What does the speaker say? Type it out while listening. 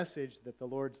Message that the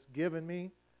Lord's given me.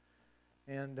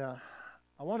 And I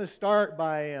want to start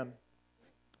by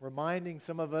reminding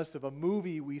some of us of a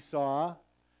movie we saw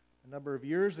a number of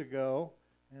years ago,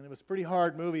 and it was a pretty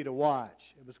hard movie to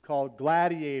watch. It was called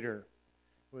Gladiator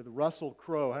with Russell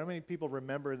Crowe. How many people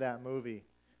remember that movie,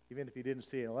 even if you didn't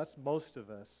see it? Well, that's most of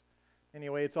us.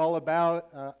 Anyway, it's all about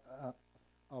a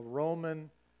Roman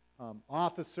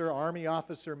officer, army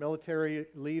officer, military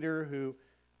leader who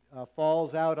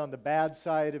falls out on the bad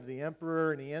side of the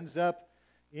emperor, and he ends up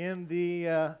in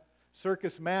the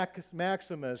Circus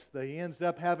Maximus. He ends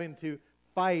up having to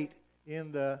fight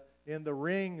in the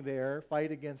ring there,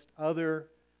 fight against other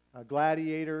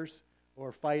gladiators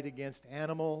or fight against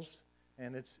animals.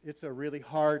 And it's a really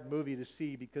hard movie to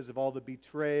see because of all the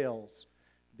betrayals,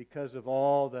 because of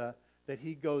all that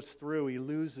he goes through. He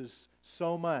loses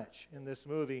so much in this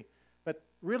movie. But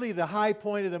really the high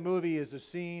point of the movie is a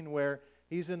scene where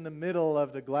he's in the middle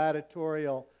of the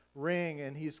gladiatorial ring,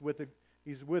 and he's with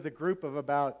a group of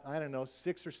about,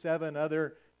 6 or 7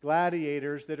 other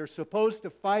gladiators that are supposed to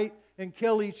fight and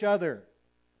kill each other.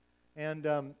 And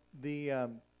I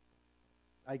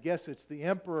guess it's the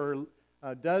emperor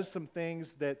does some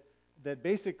things that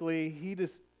basically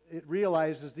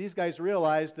these guys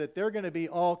realize that they're going to be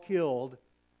all killed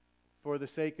for the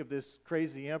sake of this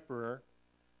crazy emperor.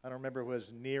 I don't remember if it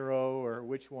was Nero or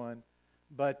which one,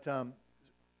 but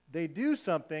they do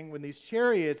something when these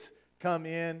chariots come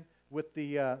in with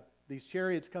these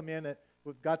chariots come in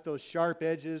we've got those sharp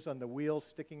edges on the wheels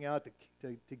sticking out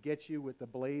to get you with the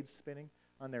blades spinning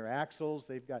on their axles.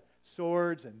 They've got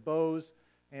swords and bows,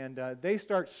 and they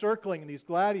start circling these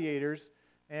gladiators,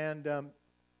 and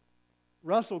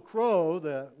Russell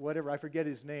Crowe, I forget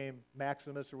his name,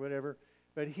 Maximus or whatever,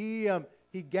 but he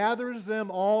gathers them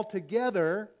all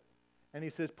together, and he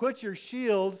says, "Put your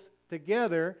shields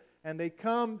together." And they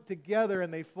come together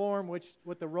and they form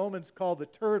what the Romans call the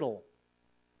turtle.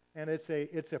 And it's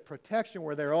a protection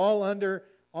where they're all under,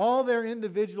 all their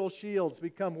individual shields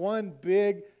become one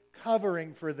big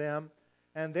covering for them.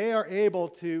 And they are able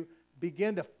to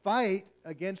begin to fight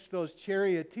against those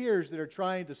charioteers that are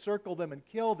trying to circle them and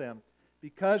kill them,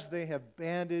 because they have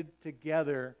banded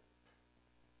together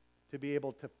to be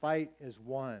able to fight as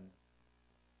one.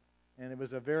 And it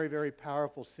was a very, very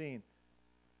powerful scene.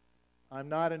 I'm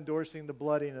not endorsing the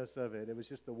bloodiness of it. It was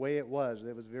just the way it was.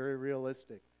 It was very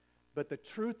realistic. But the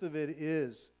truth of it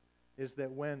is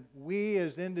that when we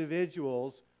as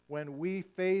individuals, when we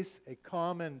face a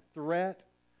common threat,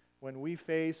 when we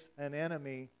face an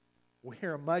enemy, we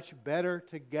are much better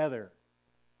together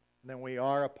than we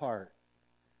are apart.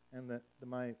 And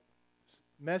my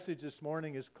message this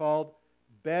morning is called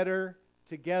Better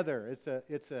Together. It's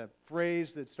a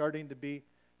phrase that's starting to be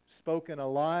spoken a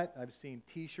lot. I've seen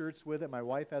T-shirts with it. My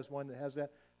wife has one that has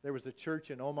that. There was a church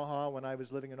in Omaha when I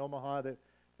was living in Omaha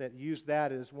that used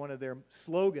that as one of their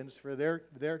slogans for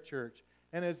their church.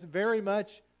 And it's very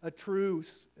much a true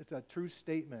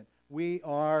statement. We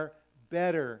are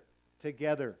better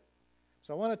together.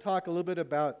 So I want to talk a little bit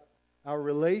about our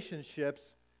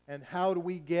relationships and how do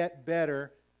we get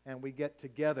better and we get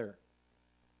together.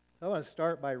 I want to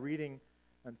start by reading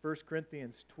in 1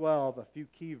 Corinthians 12 a few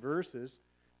key verses.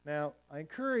 Now, I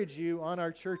encourage you on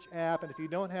our church app, and if you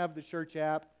don't have the church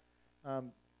app,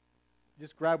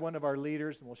 just grab one of our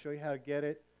leaders and we'll show you how to get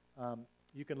it.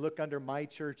 You can look under My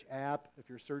Church app if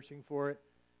you're searching for it,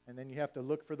 and then you have to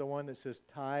look for the one that says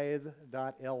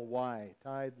tithe.ly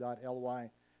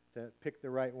to pick the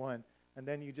right one. And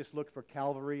then you just look for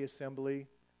Calvary Assembly,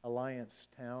 Alliance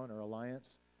Town or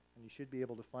Alliance, and you should be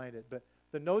able to find it. But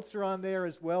the notes are on there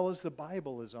as well as the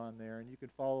Bible is on there, and you can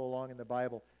follow along in the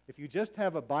Bible. If you just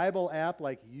have a Bible app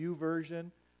like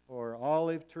YouVersion or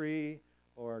Olive Tree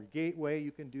or Gateway,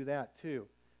 you can do that too.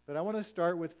 But I want to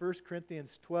start with 1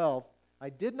 Corinthians 12. I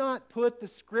did not put the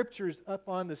scriptures up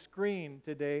on the screen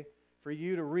today for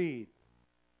you to read.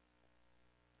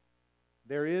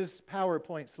 There is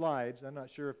PowerPoint slides. I'm not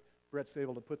sure if Brett's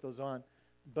able to put those on,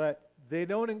 but they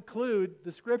don't include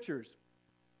the scriptures.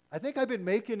 I think I've been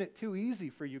making it too easy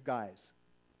for you guys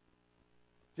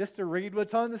just to read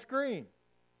what's on the screen.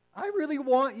 I really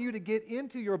want you to get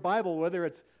into your Bible, whether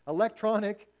it's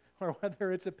electronic or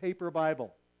whether it's a paper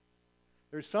Bible.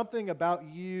 There's something about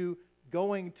you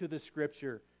going to the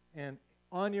Scripture and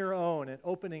on your own and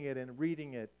opening it and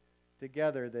reading it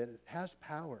together that it has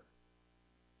power.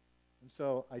 And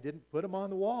so I didn't put them on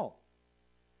the wall,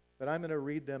 but I'm going to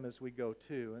read them as we go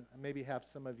too, and maybe have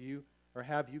some of you or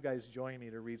have you guys join me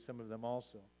to read some of them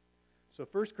also. So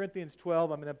 1 Corinthians 12,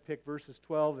 I'm going to pick verses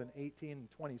 12 and 18 and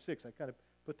 26. I kind of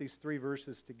put these 3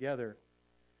 verses together.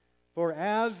 For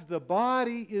as the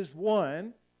body is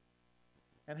one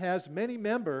and has many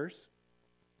members,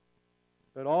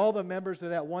 but all the members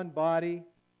of that one body,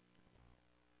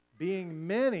 being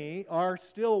many, are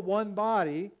still one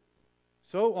body,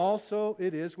 so also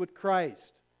it is with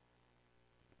Christ.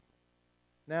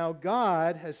 Now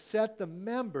God has set the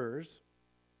members,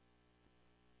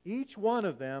 each one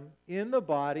of them, in the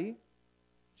body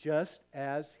just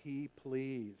as He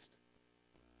pleased.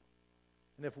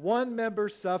 And if one member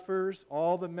suffers,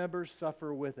 all the members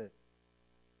suffer with it.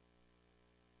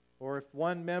 Or if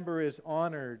one member is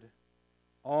honored,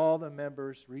 all the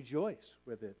members rejoice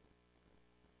with it.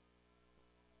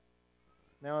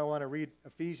 Now I want to read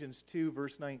Ephesians 2,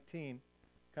 verse 19,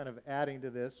 kind of adding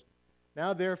to this.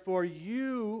 Now therefore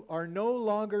you are no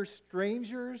longer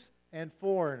strangers and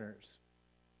foreigners,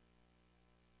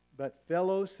 but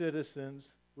fellow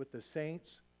citizens with the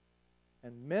saints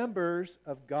and members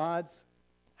of God's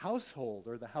household,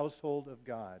 or the household of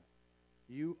God.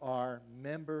 You are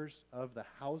members of the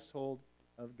household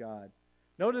of God.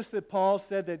 Notice that Paul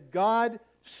said that God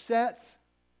sets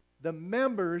the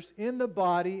members in the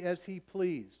body as He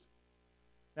pleased.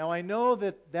 Now I know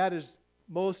that that is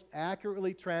most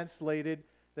accurately translated,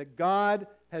 that God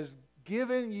has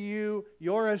given you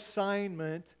your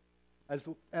assignment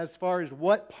as far as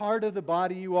what part of the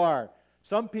body you are.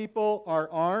 Some people are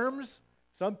arms,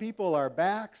 some people are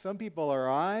back, some people are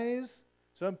eyes,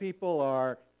 some people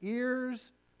are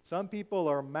ears, some people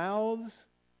are mouths.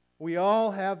 We all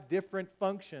have different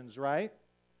functions, right?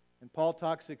 And Paul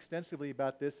talks extensively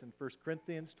about this in 1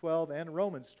 Corinthians 12 and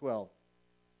Romans 12.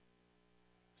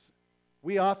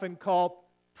 We often call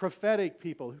prophetic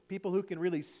people, people who can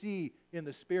really see in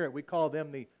the Spirit, we call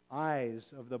them the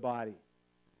eyes of the body.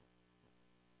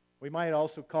 We might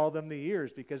also call them the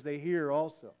ears because they hear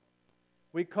also.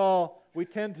 We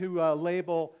tend to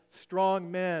label strong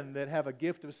men that have a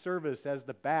gift of service as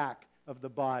the back of the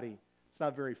body. It's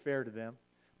not very fair to them,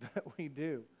 but we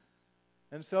do.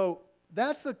 And so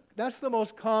that's the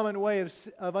most common way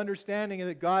of understanding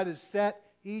that God has set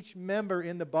each member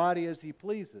in the body as He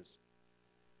pleases.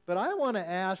 But I want to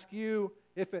ask you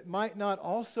if it might not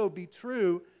also be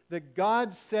true that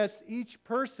God sets each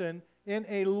person in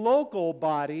a local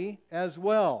body as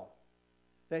well.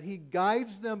 That He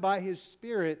guides them by His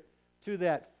Spirit to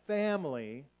that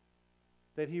family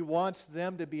that He wants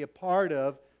them to be a part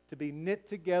of, to be knit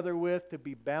together with, to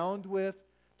be bound with,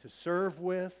 to serve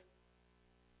with,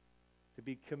 to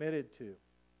be committed to.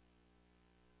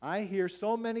 I hear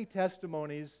so many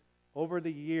testimonies over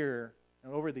the years,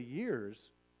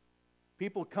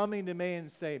 people coming to me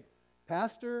and say,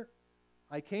 Pastor,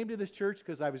 I came to this church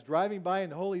because I was driving by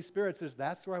and the Holy Spirit says,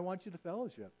 that's where I want you to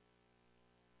fellowship.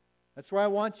 That's where I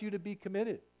want you to be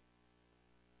committed.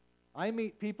 I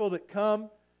meet people that come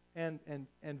and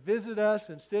visit us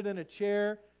and sit in a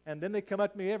chair, and then they come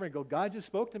up to me and go, God just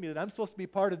spoke to me that I'm supposed to be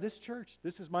part of this church.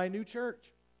 This is my new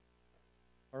church.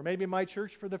 Or maybe my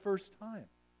church for the first time.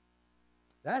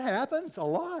 That happens a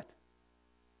lot.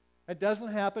 It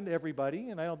doesn't happen to everybody,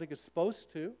 and I don't think it's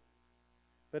supposed to,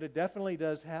 but it definitely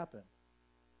does happen.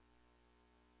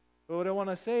 But what I want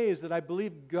to say is that I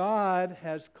believe God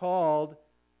has called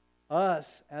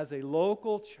us as a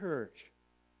local church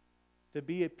to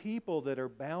be a people that are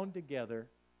bound together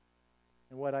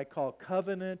in what I call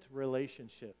covenant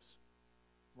relationships.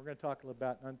 We're going to talk a little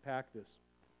about and unpack this.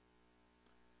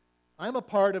 I'm a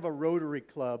part of a Rotary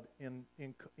Club in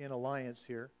Alliance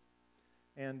here,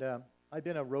 and I've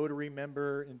been a Rotary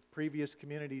member in previous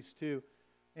communities too.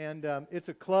 And it's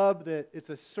a club it's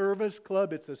a service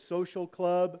club, it's a social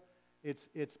club.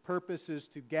 Its purpose is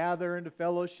to gather and to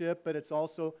fellowship, but it's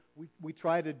also, we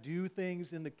try to do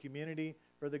things in the community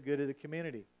for the good of the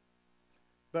community.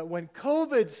 But when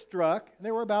COVID struck,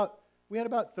 and we had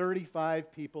about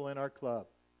 35 people in our club.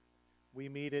 We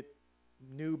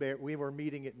were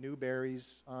meeting at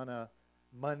Newberry's on a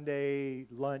Monday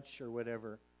lunch or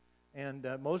whatever. And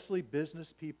mostly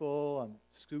business people,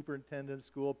 superintendents,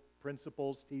 school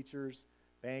principals, teachers,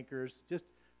 bankers, just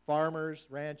farmers,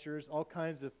 ranchers, all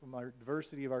kinds of from our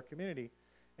diversity of our community.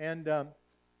 And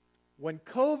when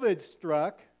COVID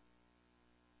struck,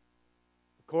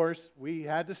 of course, we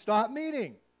had to stop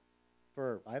meeting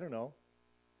for,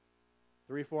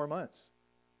 3-4 months.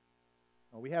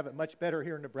 Well, we have it much better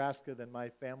here in Nebraska than my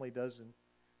family does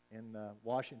in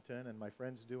Washington and my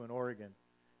friends do in Oregon.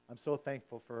 I'm so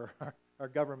thankful for our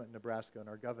government in Nebraska and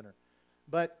our governor.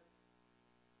 But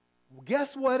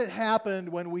guess what had happened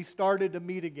when we started to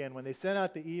meet again? When they sent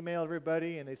out the email to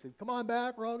everybody and they said, come on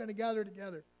back, we're all going to gather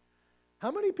together.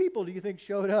 How many people do you think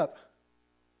showed up?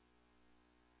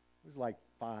 It was like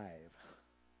 5.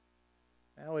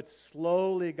 Now it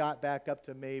slowly got back up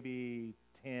to maybe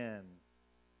 10,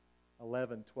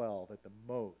 11, 12 at the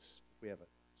most. We have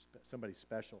somebody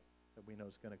special that we know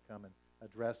is going to come and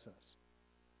address us.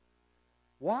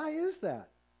 Why is that?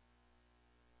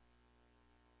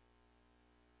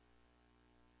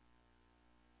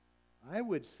 I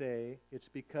would say it's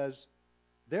because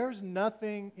there's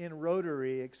nothing in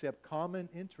Rotary except common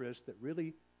interest that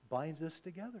really binds us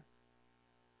together.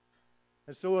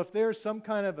 And so if there's some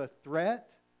kind of a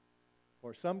threat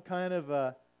or some kind of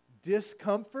a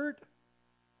discomfort,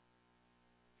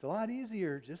 it's a lot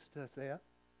easier just to say,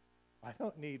 I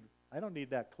don't need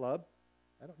that club.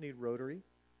 I don't need Rotary.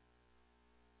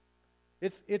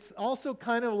 It's also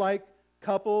kind of like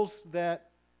couples that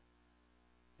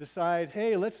decide,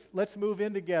 hey, let's move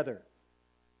in together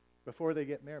before they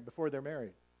get married, before they're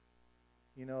married.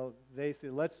 You know, they say,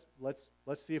 let's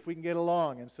see if we can get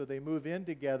along, and so they move in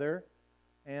together,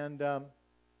 and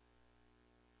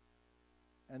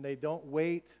they don't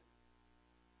wait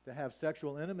to have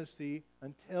sexual intimacy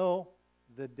until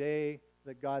the day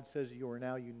that God says you are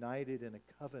now united in a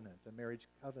covenant, a marriage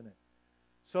covenant.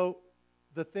 So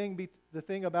the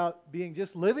thing about being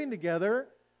just living together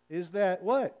is that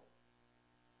what?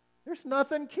 There's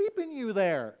nothing keeping you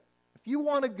there. If you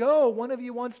want to go, one of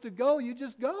you wants to go, you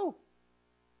just go.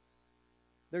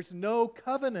 There's no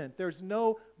covenant. There's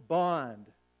no bond.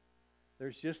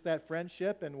 There's just that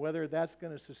friendship, and whether that's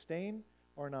going to sustain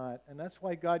or not. And that's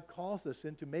why God calls us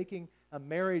into making a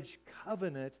marriage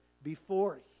covenant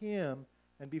before Him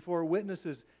and before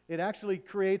witnesses. It actually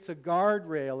creates a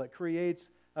guardrail. It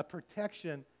creates a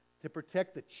protection to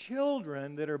protect the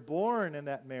children that are born in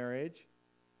that marriage,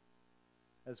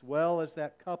 as well as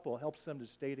that couple. Helps them to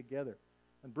stay together.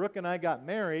 When Brooke and I got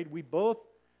married, we both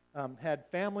had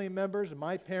family members, and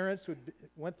my parents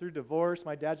went through divorce.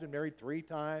 My dad's been married 3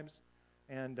 times,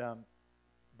 and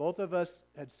both of us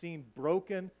had seen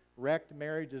broken, wrecked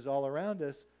marriages all around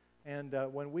us. And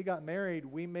when we got married,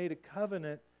 we made a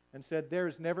covenant and said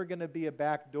there's never going to be a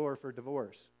back door for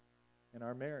divorce in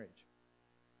our marriage.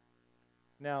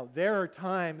 Now, there are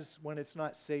times when it's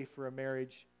not safe for a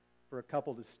marriage, for a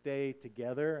couple to stay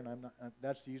together, and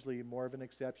that's usually more of an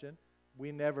exception.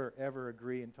 We never, ever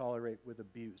agree and tolerate with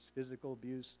abuse, physical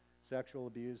abuse, sexual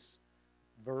abuse,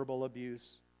 verbal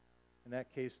abuse. In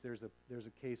that case, there's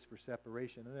a case for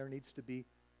separation, and there needs to be,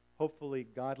 hopefully,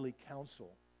 godly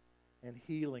counsel and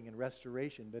healing and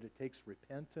restoration, but it takes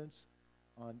repentance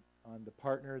on the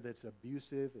partner that's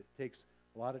abusive. It takes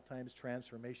a lot of times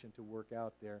transformation to work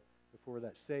out there before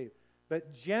that's saved.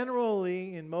 But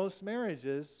generally, in most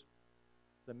marriages,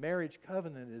 the marriage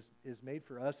covenant is made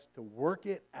for us to work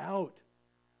it out.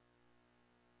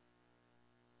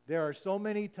 There are so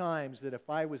many times that if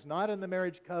I was not in the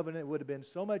marriage covenant, it would have been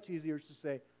so much easier to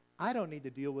say, I don't need to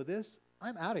deal with this.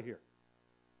 I'm out of here.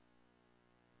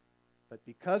 But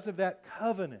because of that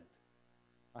covenant,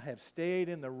 I have stayed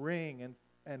in the ring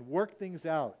and worked things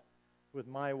out with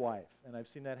my wife. And I've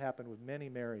seen that happen with many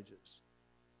marriages.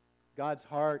 God's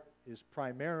heart is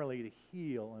primarily to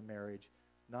heal a marriage,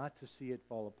 not to see it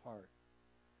fall apart.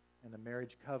 And the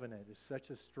marriage covenant is such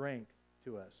a strength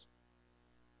to us.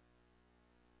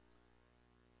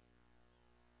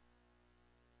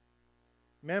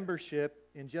 Membership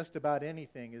in just about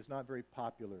anything is not very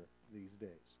popular these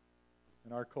days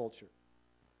in our culture.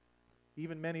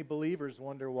 Even many believers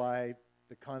wonder why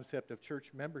the concept of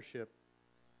church membership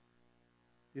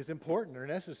is important or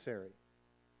necessary.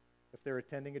 If they're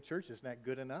attending a church, isn't that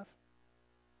good enough?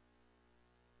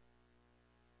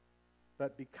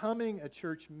 But becoming a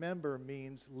church member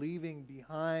means leaving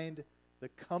behind the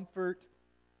comfort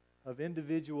of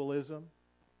individualism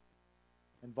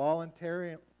and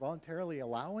voluntarily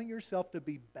allowing yourself to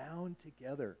be bound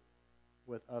together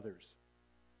with others.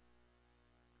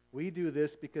 We do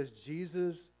this because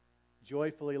Jesus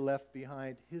joyfully left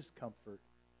behind His comfort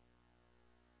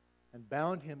and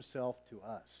bound Himself to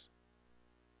us.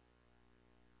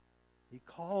 He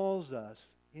calls us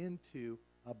into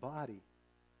a body.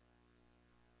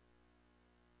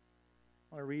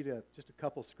 I want to read just a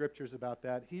couple scriptures about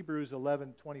that. Hebrews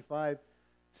 11:25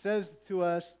 says to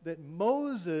us that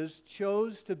Moses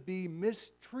chose to be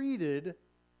mistreated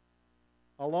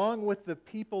along with the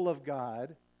people of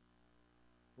God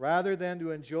rather than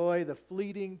to enjoy the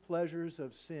fleeting pleasures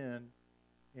of sin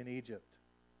in Egypt.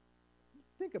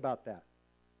 Think about that.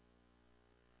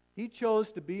 He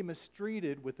chose to be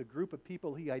mistreated with a group of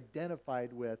people he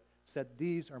identified with, said,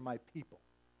 these are my people.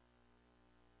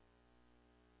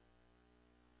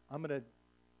 I'm going to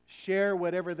share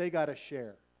whatever they got to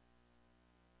share.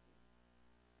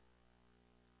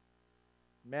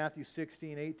 Matthew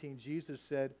 16:18, Jesus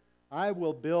said, I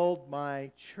will build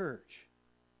my church,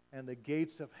 and the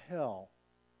gates of hell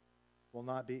will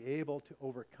not be able to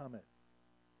overcome it.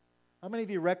 How many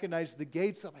of you recognize the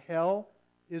gates of hell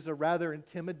is a rather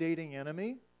intimidating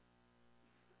enemy?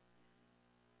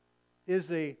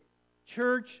 Is a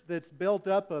church that's built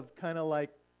up of kind of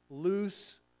like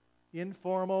loose,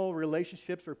 informal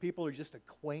relationships where people are just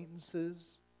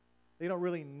acquaintances. They don't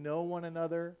really know one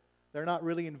another. They're not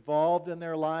really involved in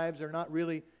their lives. They're not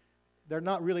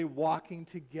really walking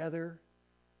together.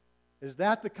 Is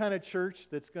that the kind of church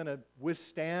that's going to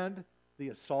withstand the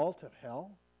assault of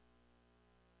hell?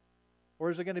 Or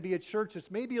is it going to be a church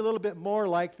that's maybe a little bit more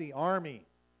like the Army?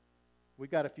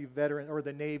 We've got a few veterans, or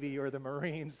the Navy, or the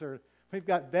Marines, or we've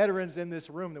got veterans in this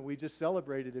room that we just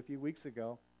celebrated a few weeks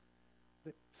ago.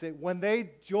 That say when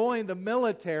they joined the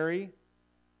military,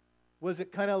 was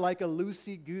it kind of like a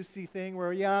loosey-goosey thing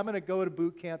where, yeah, I'm going to go to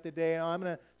boot camp today, and I'm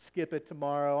going to skip it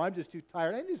tomorrow. I'm just too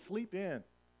tired. I need to sleep in.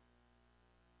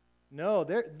 No,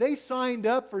 they signed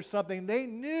up for something they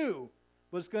knew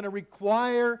was going to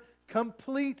require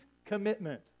complete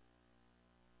commitment.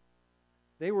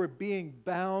 They were being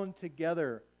bound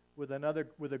together with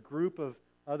a group of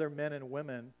other men and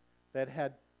women that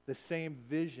had the same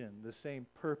vision, the same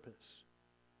purpose.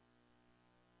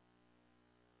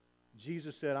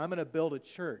 Jesus said, I'm going to build a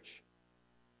church,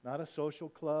 not a social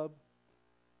club.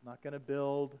 I'm not going to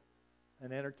build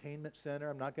an entertainment center.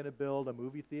 I'm not going to build a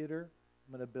movie theater.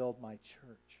 I'm going to build my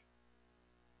church.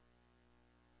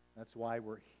 That's why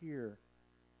we're here,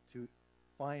 to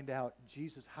find out,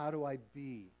 Jesus, how do I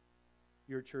be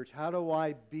your church? How do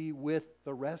I be with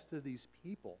the rest of these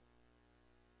people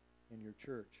in your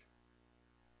church?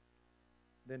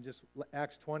 Then just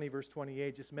Acts 20, verse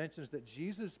 28, just mentions that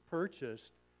Jesus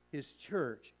purchased his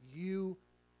church, you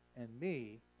and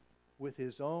me, with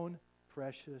his own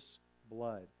precious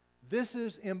blood. This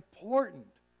is important.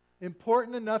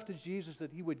 Important enough to Jesus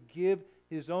that he would give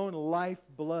his own life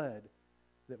blood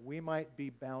that we might be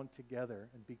bound together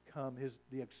and become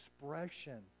the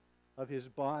expression of his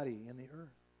body in the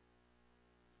earth.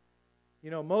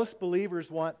 You know, most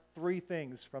believers want three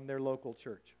things from their local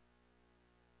church.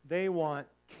 They want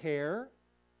care,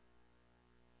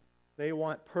 they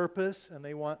want purpose, and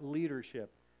they want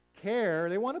leadership. Care,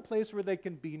 they want a place where they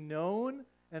can be known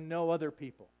and know other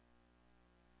people.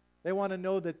 They want to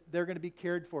know that they're going to be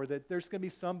cared for, that there's going to be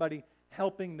somebody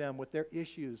helping them with their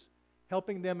issues,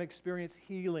 helping them experience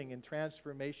healing and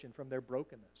transformation from their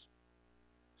brokenness.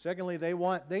 Secondly,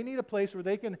 they need a place where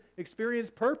they can experience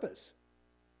purpose.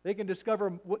 They can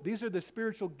discover these are the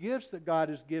spiritual gifts that God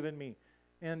has given me.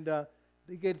 And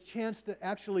they get a chance to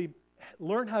actually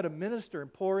learn how to minister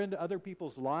and pour into other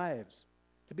people's lives,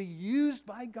 to be used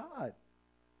by God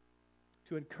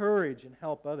to encourage and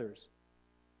help others,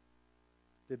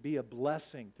 to be a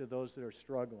blessing to those that are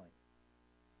struggling.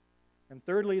 And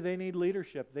thirdly, they need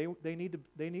leadership. They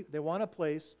want a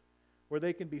place where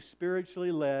they can be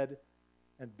spiritually led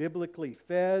and biblically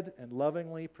fed and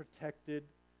lovingly protected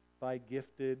by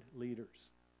gifted leaders.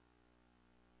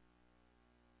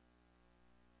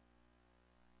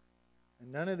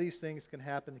 And none of these things can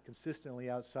happen consistently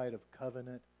outside of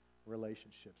covenant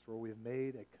relationships where we've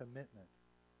made a commitment.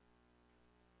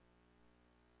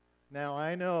 Now,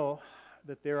 I know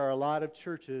that there are a lot of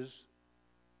churches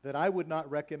that I would not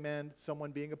recommend someone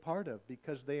being a part of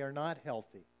because they are not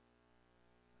healthy.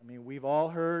 I mean, we've all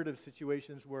heard of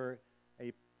situations where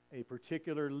a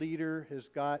particular leader has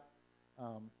got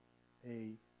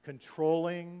a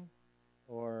controlling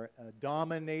or a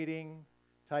dominating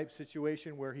type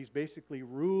situation where he's basically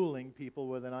ruling people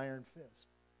with an iron fist.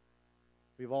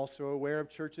 We've also aware of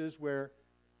churches where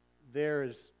there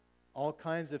is all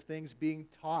kinds of things being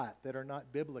taught that are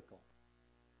not biblical.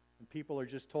 And people are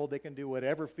just told they can do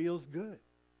whatever feels good.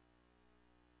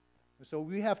 And so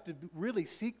we have to really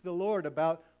seek the Lord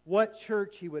about what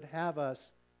church he would have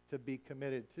us to be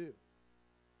committed to.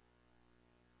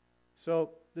 So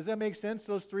does that make sense,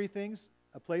 those three things?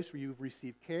 A place where you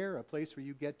receive care, a place where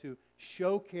you get to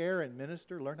show care and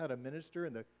minister, learn how to minister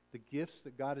and the gifts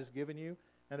that God has given you,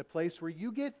 and a place where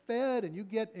you get fed and you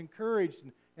get encouraged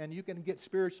and you can get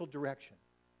spiritual direction.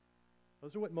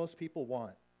 Those are what most people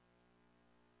want.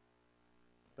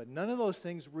 But none of those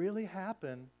things really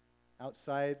happen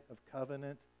outside of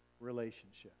covenant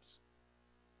relationships.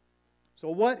 So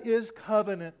what is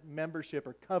covenant membership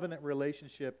or covenant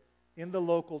relationship in the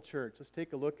local church? Let's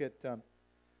take a look at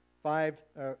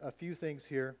a few things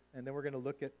here, and then we're going to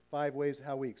look at 5 ways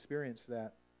how we experience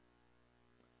that.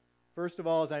 First of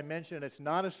all, as I mentioned, it's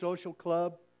not a social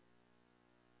club.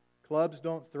 Clubs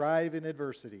don't thrive in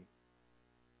adversity.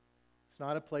 It's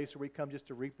not a place where we come just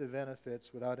to reap the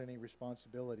benefits without any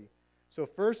responsibility. So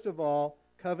first of all,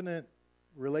 covenant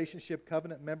relationship,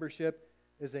 covenant membership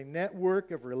is a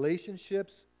network of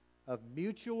relationships of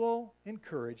mutual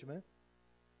encouragement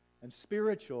and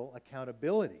spiritual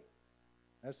accountability.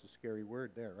 That's a scary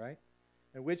word there, right?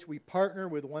 In which we partner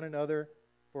with one another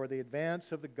for the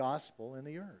advance of the gospel in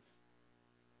the earth.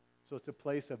 So it's a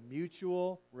place of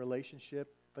mutual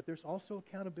relationship, but there's also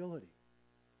accountability.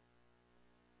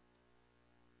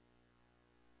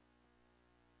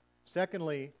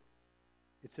 Secondly,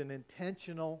 it's an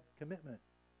intentional commitment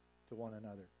to one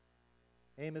another.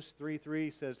 Amos 3:3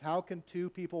 says, "How can two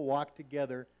people walk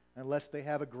together unless they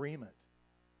have agreement?"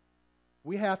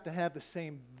 We have to have the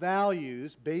same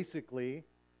values, basically,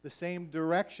 the same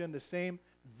direction, the same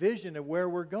vision of where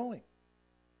we're going.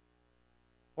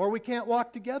 Or we can't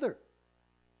walk together.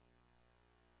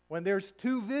 When there's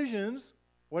two visions,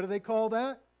 what do they call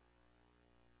that?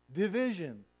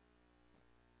 Division.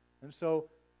 And so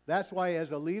that's why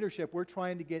as a leadership, we're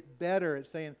trying to get better at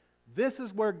saying, this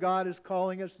is where God is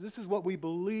calling us, this is what we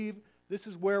believe, this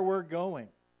is where we're going.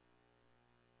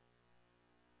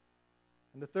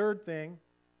 And the third thing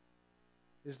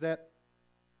is that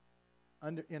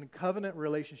in a covenant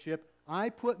relationship, I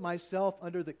put myself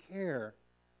under the care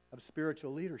of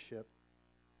spiritual leadership,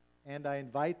 and I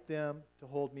invite them to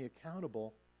hold me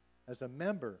accountable as a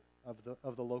member of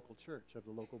the local church, of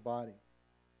the local body.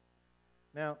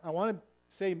 Now, I want to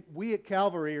say we at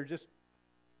Calvary are just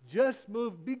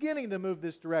beginning to move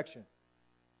this direction.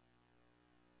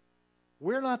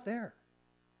 We're not there.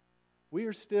 We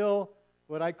are still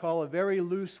what I call a very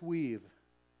loose weave.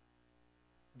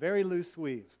 Very loose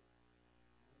weave.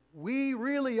 We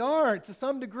really are, to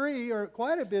some degree, or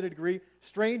quite a bit of degree,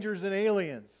 strangers and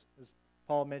aliens, as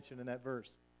Paul mentioned in that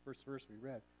first verse we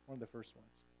read, one of the first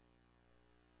ones.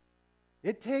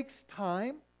 It takes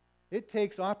time, it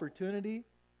takes opportunity,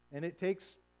 and it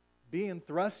takes being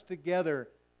thrust together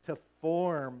to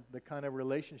form the kind of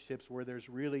relationships where there's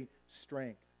really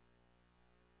strength.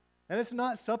 And it's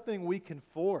not something we can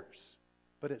force,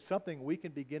 but it's something we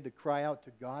can begin to cry out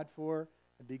to God for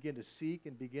and begin to seek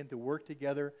and begin to work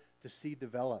together to see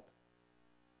develop.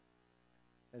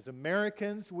 As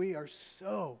Americans, we are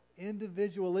so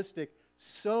individualistic,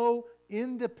 so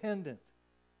independent.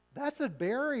 That's a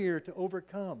barrier to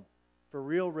overcome for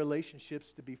real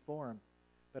relationships to be formed.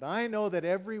 But I know that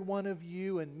every one of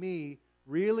you and me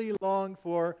really long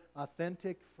for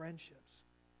authentic friendships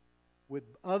with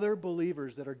other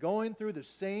believers that are going through the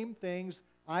same things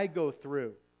I go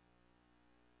through.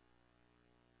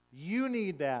 You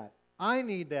need that. I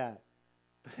need that.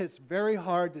 But it's very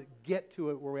hard to get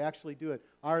to it where we actually do it.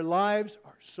 Our lives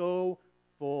are so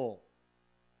full.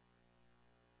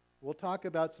 We'll talk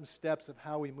about some steps of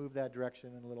how we move that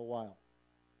direction in a little while.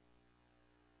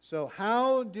 So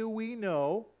how do we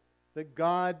know that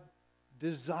God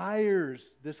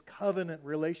desires this covenant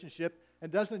relationship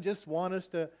and doesn't just want us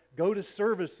to go to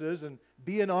services and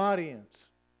be an audience?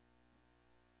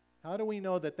 How do we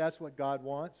know that that's what God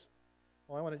wants?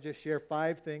 Well, I want to just share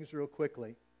 5 things real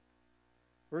quickly.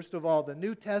 First of all, the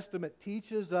New Testament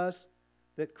teaches us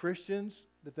that Christians,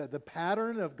 that the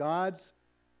pattern of God's,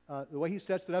 the way He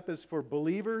sets it up is for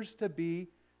believers to be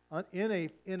in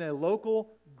a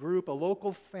local group, a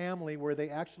local family where they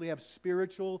actually have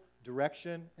spiritual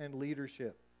direction and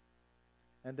leadership.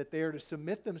 And that they are to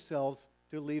submit themselves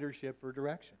to leadership for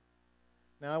direction.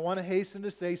 Now, I want to hasten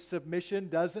to say submission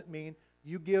doesn't mean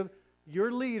you give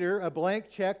your leader a blank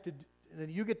check and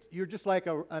you're just like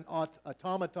an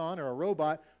automaton or a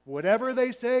robot. Whatever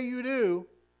they say, you do.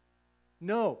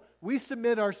 No, we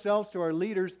submit ourselves to our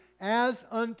leaders as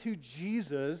unto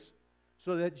Jesus,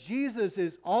 so that Jesus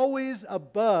is always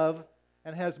above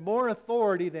and has more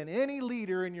authority than any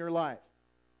leader in your life.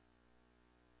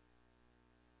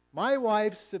 My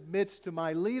wife submits to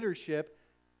my leadership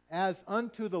as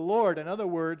unto the Lord. In other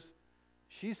words,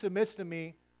 she submits to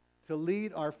me to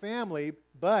lead our family,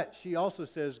 but she also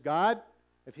says, God,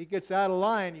 if he gets out of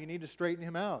line, you need to straighten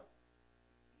him out.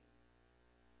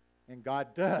 And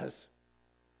God does.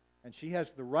 And she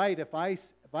has the right, if I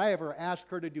ever ask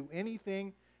her to do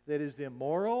anything that is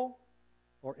immoral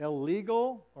or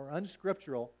illegal or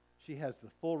unscriptural, she has the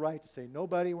full right to say, no,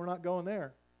 buddy, we're not going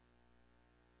there.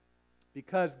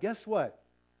 Because guess what?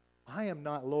 I am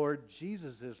not Lord.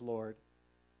 Jesus is Lord.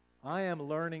 I am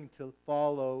learning to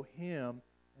follow him,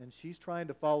 and she's trying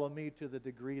to follow me to the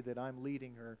degree that I'm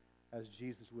leading her as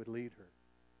Jesus would lead her.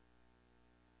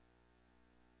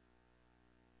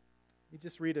 You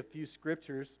just read a few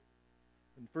scriptures.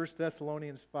 In 1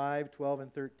 Thessalonians 5, 12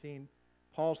 and 13,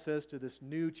 Paul says to this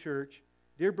new church,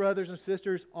 dear brothers and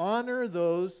sisters, honor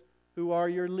those who are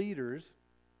your leaders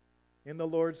in the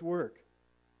Lord's work.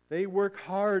 They work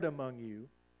hard among you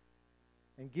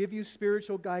and give you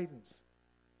spiritual guidance.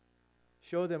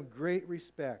 Show them great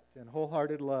respect and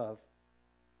wholehearted love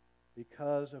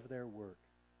because of their work.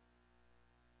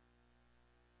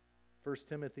 1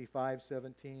 Timothy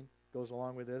 5:17 goes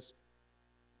along with this.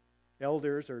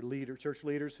 Elders or church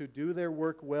leaders who do their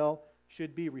work well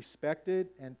should be respected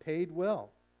and paid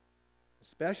well,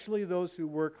 especially those who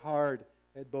work hard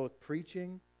at both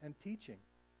preaching and teaching.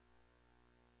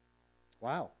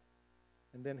 Wow.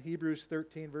 And then Hebrews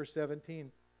 13, verse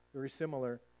 17, very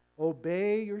similar.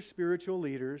 Obey your spiritual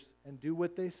leaders and do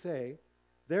what they say.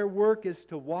 Their work is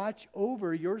to watch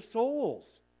over your souls,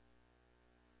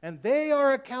 and they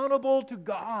are accountable to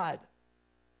God.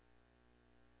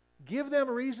 Give them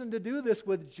reason to do this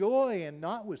with joy and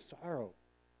not with sorrow.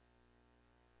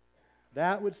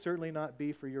 That would certainly not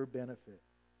be for your benefit.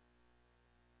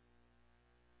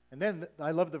 And then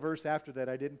I love the verse after that.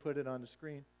 I didn't put it on the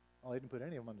screen. Well, I didn't put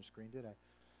any of them on the screen, did I?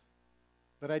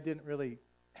 But I didn't really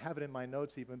have it in my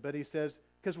notes even. But he says,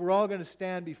 because we're all going to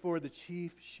stand before the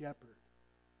chief shepherd.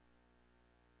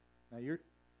 Now, if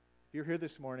you're here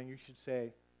this morning, you should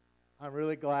say, I'm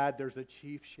really glad there's a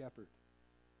chief shepherd.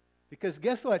 Because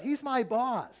guess what? He's my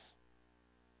boss.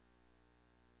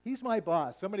 He's my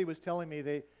boss. Somebody was telling me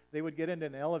they would get into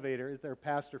an elevator, they're a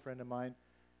pastor friend of mine,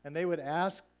 and they would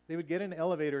get in an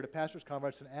elevator at a pastor's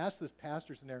conference and ask this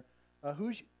pastors in there,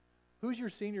 who's your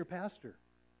senior pastor?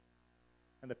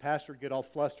 And the pastor would get all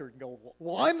flustered and go,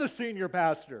 well, I'm the senior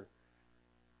pastor.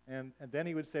 And then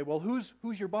he would say, well,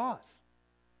 who's your boss?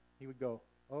 He would go,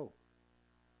 oh,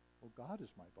 well, God is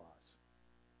my boss.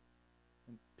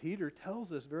 And Peter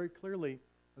tells us very clearly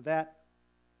that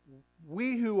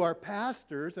we who are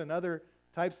pastors and other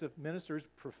types of ministers,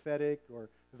 prophetic or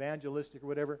evangelistic or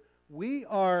whatever, we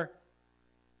are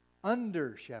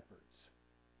under shepherds.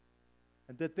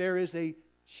 And that there is a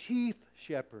chief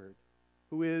shepherd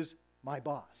who is my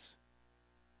boss.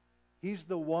 He's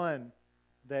the one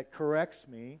that corrects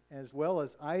me, as well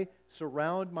as I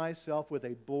surround myself with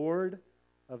a board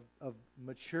of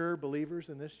mature believers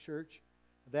in this church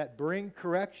that bring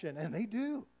correction, and they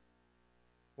do.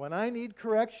 When I need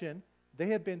correction, they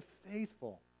have been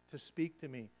faithful to speak to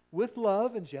me with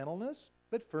love and gentleness,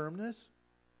 but firmness.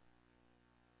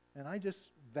 And I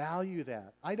just value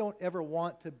that. I don't ever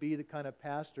want to be the kind of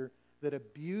pastor that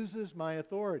abuses my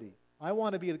authority. I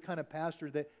want to be the kind of pastor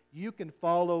that you can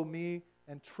follow me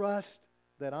and trust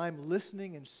that I'm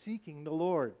listening and seeking the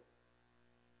Lord.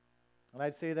 And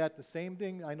I'd say that the same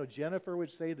thing. I know Jennifer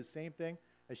would say the same thing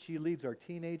as she leads our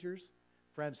teenagers.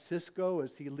 Francisco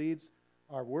as he leads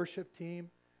our worship team.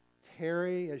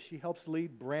 Terry as she helps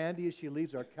lead. Brandy as she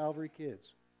leads our Calvary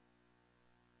kids.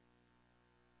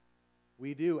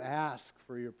 We do ask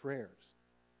for your prayers.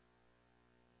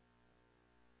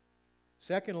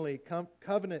 Secondly,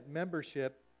 covenant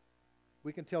membership.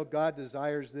 We can tell God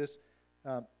desires this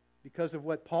because of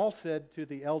what Paul said to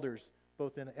the elders,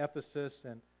 both in Ephesus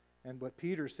and what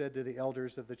Peter said to the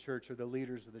elders of the church or the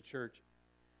leaders of the church.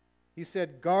 He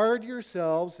said, guard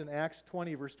yourselves in Acts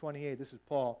 20, verse 28. This is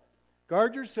Paul.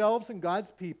 Guard yourselves and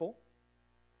God's people.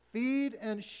 Feed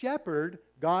and shepherd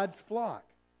God's flock.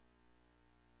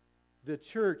 The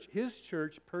church, his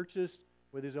church, purchased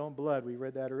with his own blood, we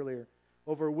read that earlier,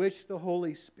 over which the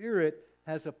Holy Spirit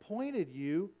has appointed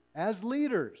you as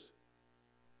leaders.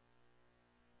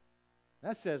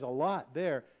 That says a lot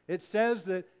there. It says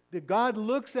that God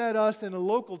looks at us in a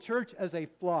local church as a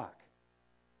flock.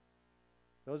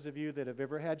 Those of you that have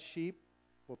ever had sheep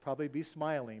will probably be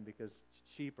smiling because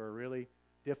sheep are really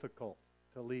difficult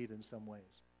to lead in some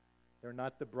ways. They're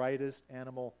not the brightest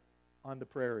animal on the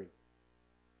prairie.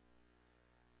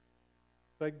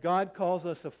 But God calls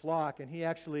us a flock, and He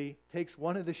actually takes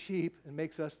one of the sheep and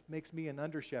makes me an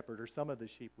under shepherd, or some of the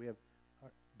sheep. We have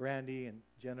Brandy and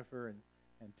Jennifer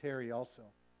and Terry also.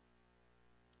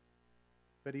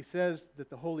 But He says that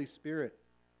the Holy Spirit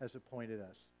has appointed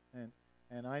us.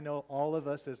 And I know all of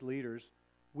us as leaders,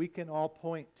 we can all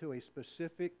point to a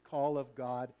specific call of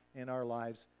God in our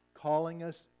lives, calling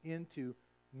us into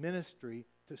ministry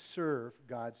to serve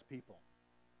God's people.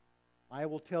 I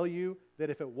will tell you that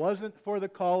if it wasn't for the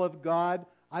call of God,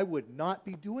 I would not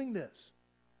be doing this.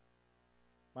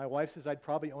 My wife says I'd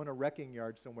probably own a wrecking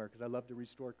yard somewhere because I love to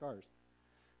restore cars.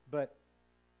 But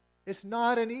it's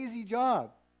not an easy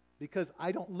job because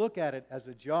I don't look at it as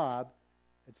a job.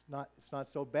 It's not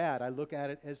so bad. I look at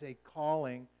it as a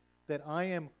calling that I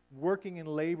am working and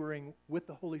laboring with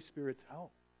the Holy Spirit's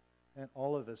help. And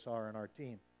all of us are in our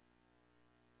team.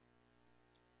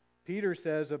 Peter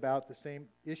says about the same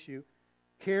issue,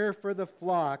 care for the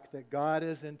flock that God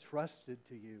has entrusted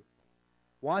to you.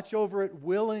 Watch over it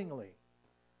willingly,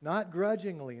 not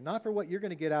grudgingly, not for what you're going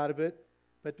to get out of it,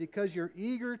 but because you're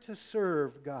eager to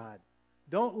serve God.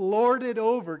 Don't lord it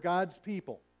over God's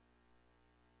people,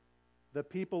 the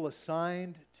people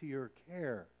assigned to your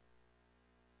care.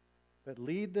 but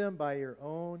lead them by your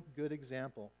own good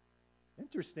example.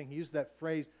 Interesting, he used that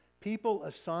phrase, people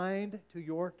assigned to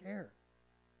your care.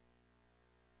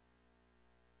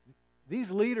 These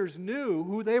leaders knew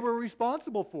who they were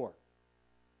responsible for.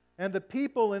 And the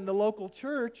people in the local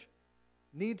church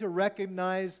need to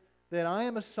recognize that I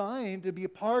am assigned to be a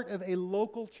part of a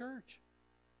local church.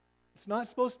 It's not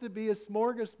supposed to be a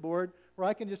smorgasbord where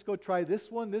I can just go try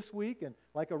this one this week, and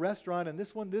like a restaurant, and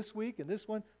this one this week, and this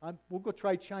one, we'll go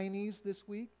try Chinese this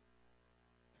week,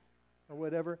 or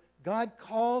whatever. God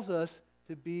calls us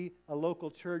to be a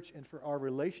local church and for our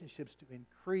relationships to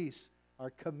increase, our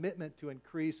commitment to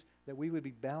increase, that we would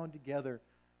be bound together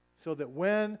so that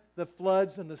when the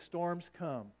floods and the storms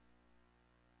come,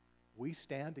 we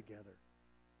stand together.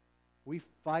 We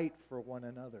fight for one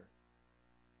another.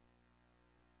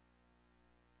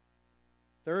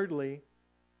 Thirdly,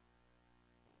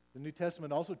 the New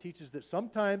Testament also teaches that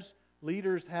sometimes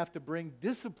leaders have to bring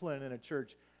discipline in a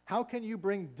church. How can you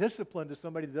bring discipline to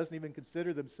somebody that doesn't even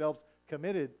consider themselves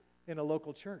committed in a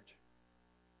local church?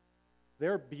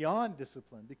 They're beyond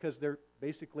discipline because they're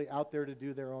basically out there to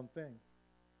do their own thing.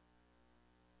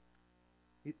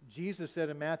 Jesus said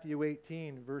in Matthew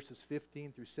 18, verses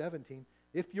 15 through 17,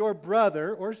 if your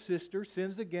brother or sister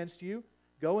sins against you,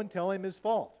 go and tell him his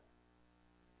fault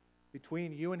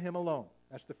between you and him alone.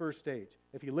 That's the first stage.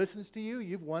 If he listens to you,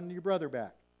 you've won your brother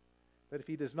back. But if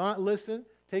he does not listen,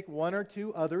 take one or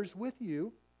two others with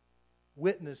you,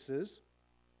 witnesses,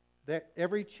 that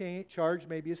every charge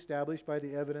may be established by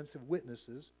the evidence of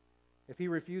witnesses. If he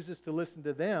refuses to listen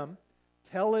to them,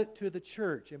 tell it to the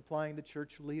church, implying the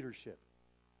church leadership.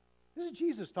 This is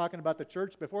Jesus talking about the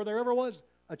church before there ever was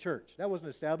a church. That wasn't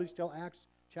established till Acts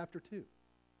chapter 2.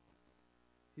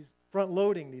 He's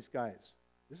front-loading these guys.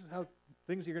 This is how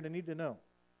things you're going to need to know.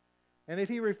 And if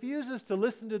he refuses to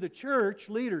listen to the church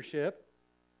leadership,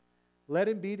 let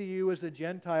him be to you as a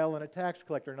Gentile and a tax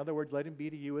collector. In other words, let him be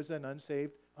to you as an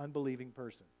unsaved, unbelieving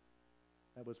person.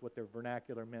 That was what their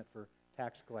vernacular meant for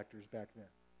tax collectors back then.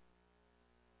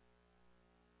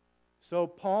 So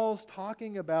Paul's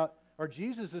talking about, or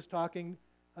Jesus is talking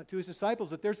to his disciples,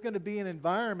 that there's going to be an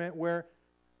environment where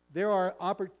there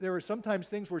are sometimes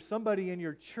things where somebody in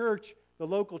your church, the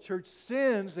local church,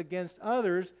 sins against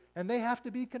others, and they have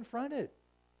to be confronted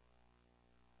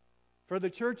for the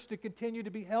church to continue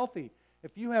to be healthy.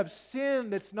 If you have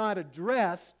sin that's not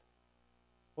addressed,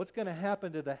 what's going to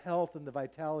happen to the health and the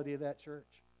vitality of that church?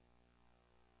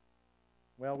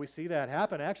 Well, we see that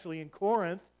happen actually in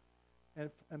Corinth,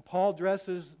 and Paul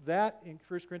addresses that in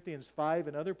 1 Corinthians 5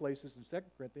 and other places in 2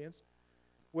 Corinthians,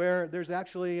 where there's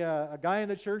actually a guy in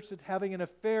the church that's having an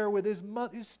affair with his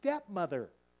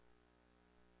stepmother.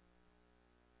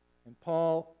 And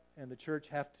Paul and the church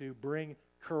have to bring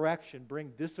correction,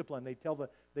 bring discipline. They tell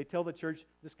the church,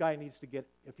 this guy needs to get,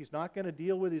 if he's not going to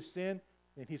deal with his sin,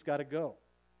 then he's got to go.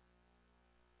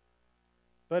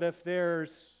 But if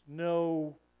there's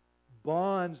no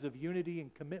bonds of unity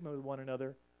and commitment with one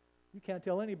another, you can't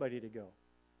tell anybody to go.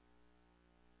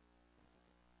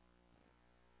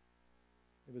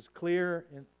 It was clear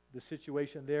in the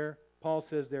situation there. Paul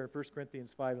says there in 1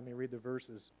 Corinthians 5, let me read the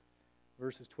verses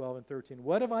 12 and 13.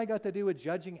 What have I got to do with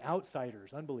judging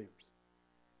outsiders, unbelievers?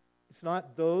 It's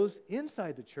not those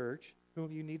inside the church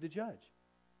whom you need to judge.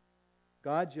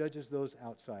 God judges those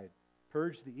outside.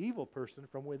 Purge the evil person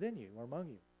from within you or among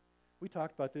you. We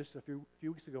talked about this a few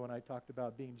weeks ago when I talked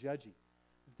about being judgy.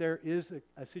 There is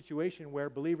a situation where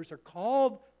believers are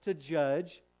called to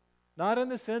judge, not in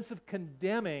the sense of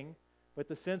condemning, but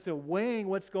the sense of weighing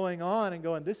what's going on and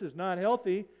going, this is not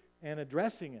healthy, and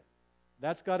addressing it.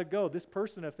 That's got to go. This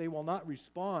person, if they will not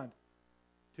respond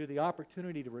to the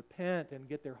opportunity to repent and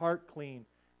get their heart clean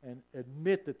and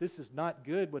admit that this is not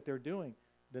good what they're doing,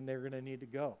 then they're going to need to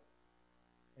go.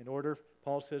 In order,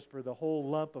 Paul says, for the whole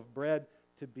lump of bread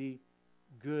to be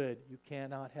good, you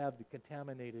cannot have the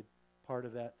contaminated part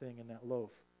of that thing in that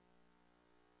loaf.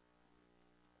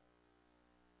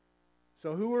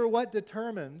 So who or what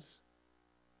determines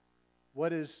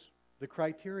what is the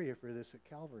criteria for this at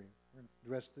Calvary? We're going to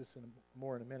address this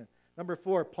more in a minute. Number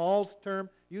 4, Paul's term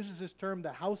uses this term,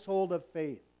 the household of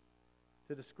faith,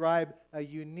 to describe a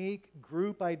unique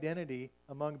group identity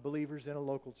among believers in a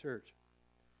local church.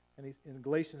 And in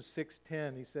Galatians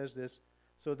 6:10, he says this,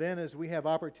 so then as we have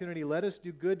opportunity, let us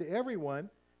do good to everyone,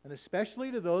 and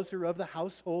especially to those who are of the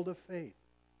household of faith.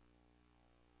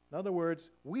 In other words,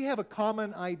 we have a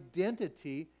common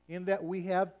identity in that we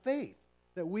have faith,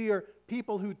 that we are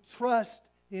people who trust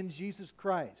in Jesus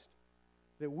Christ,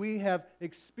 that we have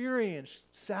experienced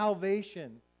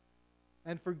salvation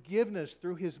and forgiveness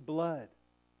through His blood,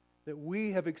 that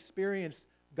we have experienced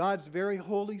God's very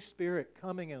Holy Spirit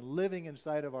coming and living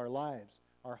inside of our lives,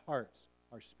 our hearts,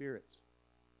 our spirits.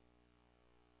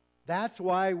 That's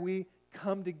why we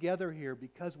come together here,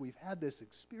 because we've had this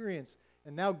experience,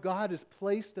 and now God has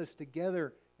placed us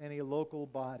together in a local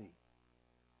body.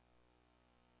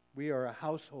 We are a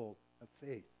household of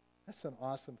faith. That's an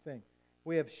awesome thing.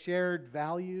 We have shared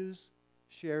values,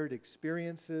 shared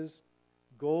experiences,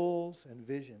 goals, and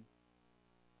vision.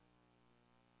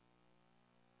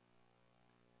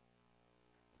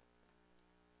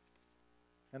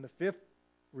 And the fifth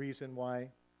reason why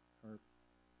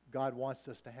God wants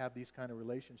us to have these kind of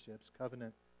relationships,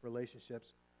 covenant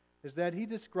relationships, is that He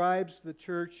describes the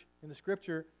church in the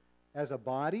Scripture as a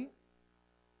body,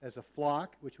 as a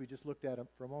flock, which we just looked at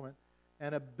for a moment,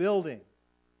 and a building.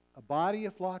 A body,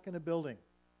 a flock, and a building.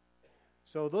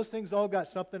 So those things all got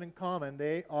something in common.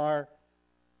 They are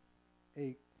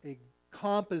a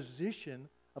composition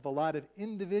of a lot of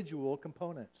individual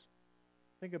components.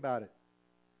 Think about it.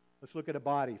 Let's look at a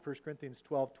body. 1 Corinthians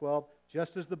 12:12.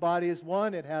 Just as the body is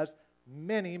one, it has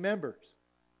many members.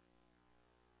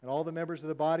 And all the members of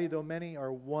the body, though many,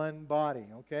 are one body.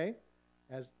 Okay?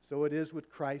 So it is with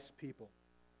Christ's people.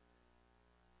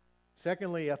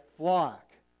 Secondly, a flock.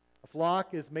 A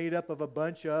flock is made up of a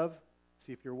bunch of,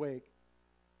 see if you're awake,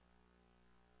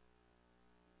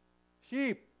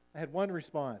 sheep. I had one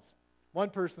response. One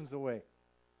person's awake.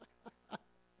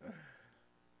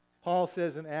 Paul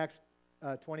says in Acts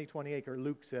 20:28, or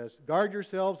Luke says, guard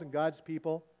yourselves and God's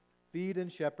people, feed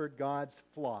and shepherd God's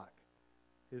flock,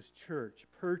 His church,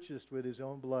 purchased with His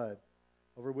own blood,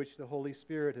 over which the Holy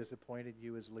Spirit has appointed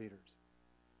you as leaders.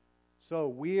 So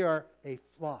we are a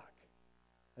flock,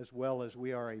 as well as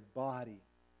we are a body.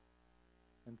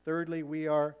 And thirdly, we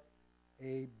are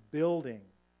a building.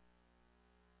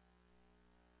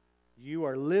 You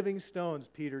are living stones,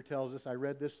 Peter tells us. I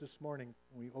read this morning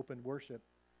when we opened worship.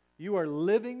 You are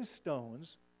living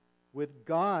stones with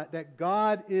God, that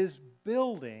God is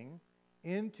building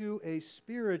into a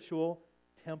spiritual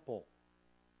temple.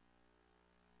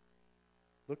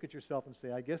 Look at yourself and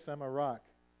say, I guess I'm a rock.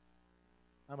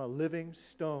 I'm a living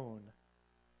stone.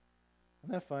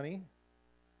 Isn't that funny?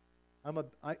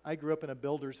 I grew up in a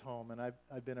builder's home, and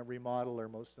I've been a remodeler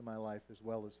most of my life as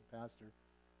well as a pastor.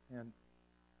 And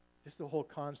just the whole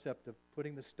concept of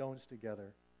putting the stones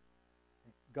together.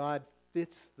 God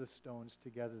fits the stones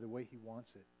together the way He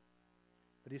wants it.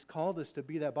 But He's called us to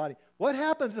be that body. What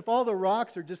happens if all the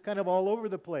rocks are just kind of all over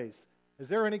the place? Is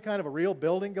there any kind of a real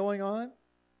building going on?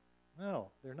 No,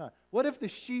 they're not. What if the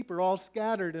sheep are all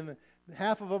scattered and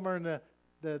half of them are in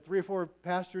the 3 or 4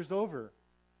 pastures over?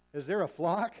 Is there a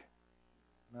flock?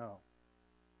 No.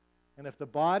 And if the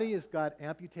body has got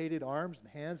amputated arms and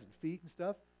hands and feet and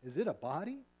stuff, is it a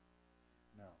body?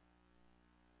 No.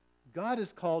 God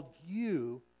has called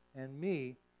you and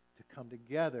me to come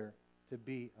together to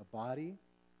be a body,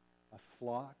 a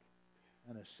flock,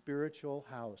 and a spiritual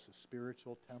house, a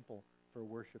spiritual temple for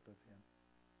worship of Him.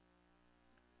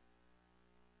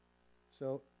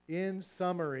 So, in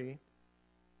summary,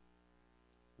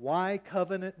 why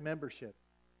covenant membership?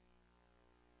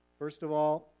 First of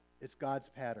all, it's God's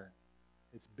pattern.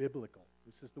 It's biblical.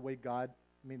 This is the way God,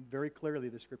 very clearly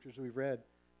the scriptures we've read,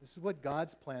 this is what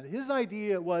God's plan. His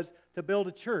idea was to build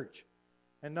a church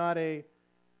and not a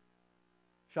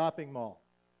shopping mall.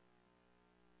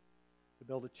 To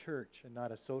build a church and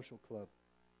not a social club.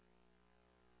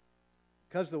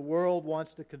 Because the world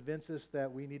wants to convince us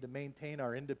that we need to maintain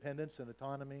our independence and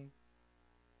autonomy,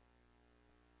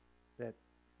 that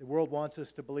the world wants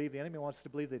us to believe, the enemy wants us to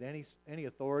believe that any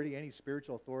authority, any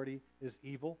spiritual authority is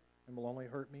evil and will only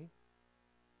hurt me,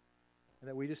 and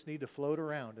that we just need to float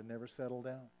around and never settle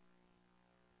down.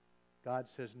 God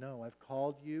says, no, I've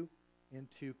called you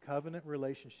into covenant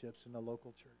relationships in the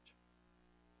local church.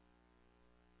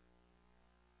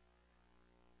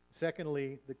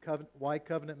 Secondly, why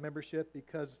covenant membership?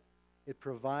 Because it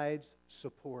provides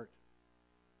support.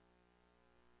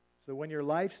 So when your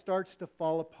life starts to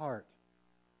fall apart,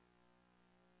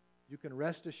 you can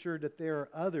rest assured that there are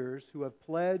others who have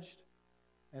pledged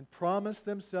and promised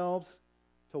themselves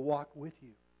to walk with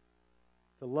you,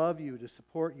 to love you, to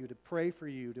support you, to pray for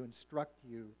you, to instruct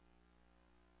you,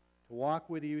 to walk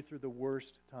with you through the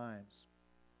worst times.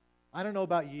 I don't know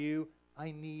about you,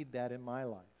 I need that in my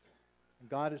life. And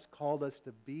God has called us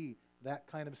to be that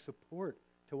kind of support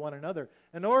to one another.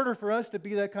 In order for us to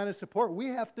be that kind of support, we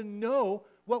have to know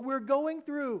what we're going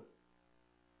through.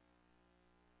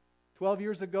 12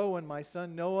 years ago, when my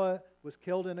son Noah was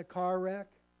killed in a car wreck,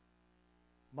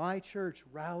 my church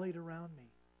rallied around me.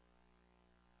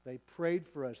 They prayed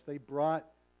for us. They brought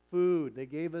food. They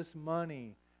gave us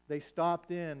money. They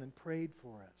stopped in and prayed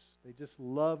for us. They just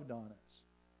loved on us.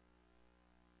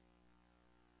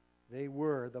 They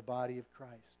were the body of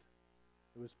Christ.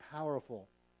 It was powerful.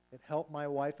 It helped my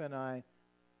wife and I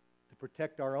to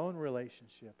protect our own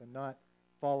relationship and not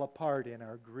fall apart in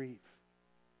our grief.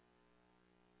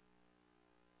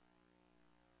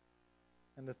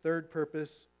 And the third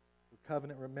purpose for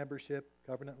covenant membership,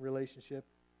 covenant relationship,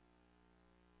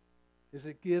 is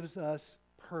it gives us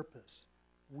purpose.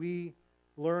 We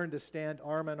learn to stand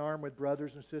arm in arm with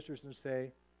brothers and sisters and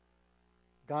say,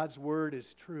 God's word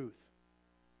is truth.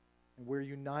 And we're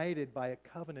united by a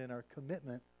covenant, our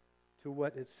commitment to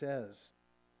what it says.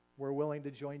 We're willing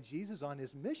to join Jesus on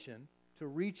his mission to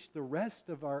reach the rest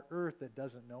of our earth that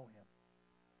doesn't know him.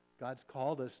 God's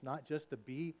called us not just to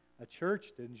be a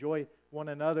church, to enjoy one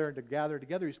another and to gather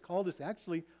together. He's called us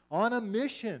actually on a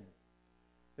mission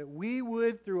that we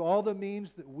would, through all the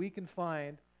means that we can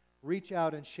find, reach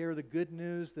out and share the good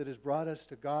news that has brought us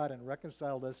to God and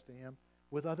reconciled us to him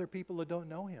with other people that don't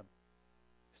know him.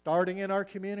 Starting in our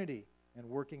community and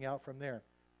working out from there.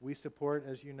 We support,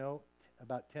 as you know,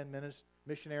 about 10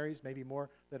 missionaries, maybe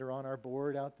more, that are on our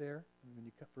board out there when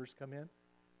you first come in.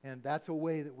 And that's a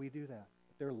way that we do that.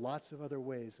 There are lots of other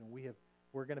ways, and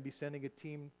we're going to be sending a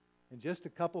team in just a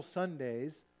couple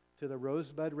Sundays to the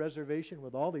Rosebud Reservation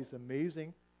with all these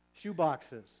amazing shoe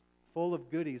boxes full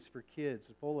of goodies for kids,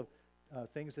 full of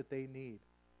things that they need.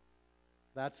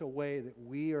 That's a way that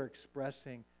we are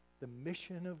expressing the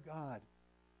mission of God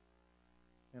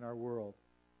in our world.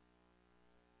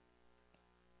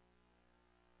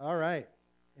 All right.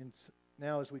 And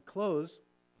now as we close,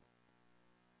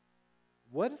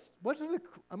 I'm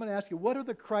going to ask you, what are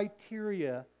the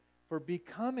criteria for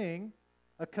becoming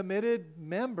a committed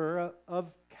member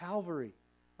of Calvary,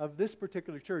 of this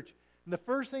particular church? And the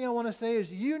first thing I want to say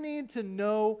is you need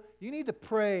to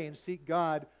pray and seek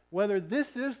God whether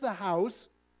this is the house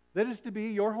that is to be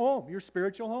your home, your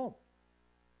spiritual home.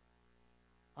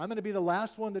 I'm going to be the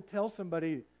last one to tell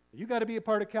somebody, you got to be a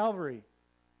part of Calvary.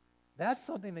 That's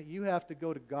something that you have to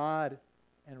go to God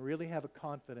and really have a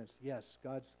confidence. Yes,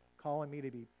 God's calling me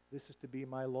this is to be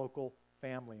my local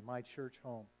family, my church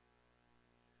home.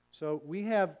 So we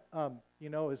have,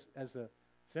 as a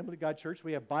Assembly of God Church,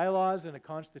 we have bylaws and a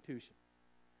constitution.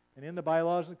 And in the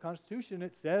bylaws and the constitution,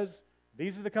 it says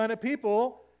these are the kind of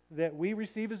people that we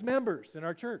receive as members in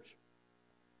our church.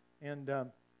 And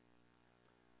I'll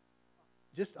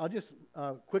just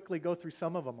quickly go through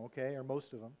some of them, okay, or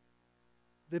most of them.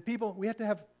 The people, we have to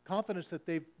have confidence that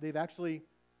they've actually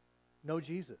know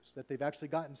Jesus, that they've actually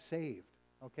gotten saved,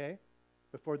 okay,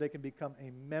 before they can become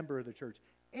a member of the church.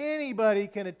 Anybody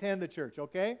can attend the church,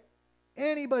 okay?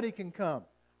 Anybody can come.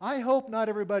 I hope not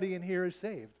everybody in here is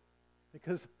saved,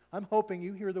 because I'm hoping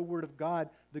you hear the word of God,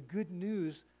 the good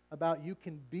news about you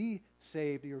can be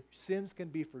saved, your sins can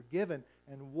be forgiven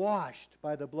and washed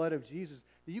by the blood of Jesus.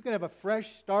 You can have a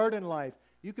fresh start in life.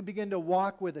 You can begin to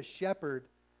walk with a shepherd,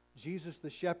 Jesus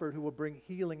the shepherd, who will bring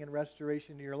healing and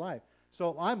restoration to your life.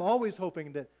 So I'm always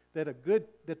hoping that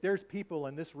there's people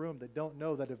in this room that don't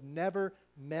know, that have never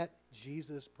met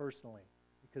Jesus personally,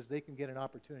 because they can get an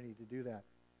opportunity to do that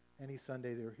any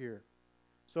Sunday they're here.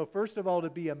 So first of all, to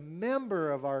be a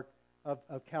member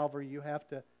of Calvary, you have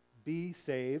to be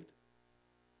saved.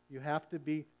 You have to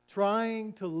be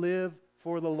trying to live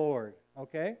for the Lord,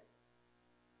 okay?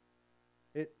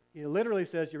 It literally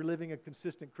says you're living a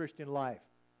consistent Christian life.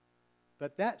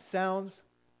 But that sounds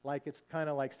like it's kind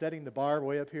of like setting the bar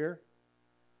way up here.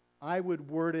 I would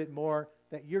word it more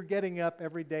that you're getting up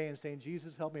every day and saying,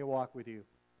 Jesus, help me walk with you.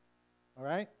 All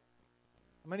right?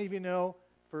 How many of you know,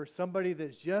 for somebody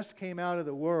that just came out of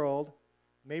the world,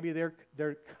 maybe they're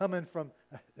coming from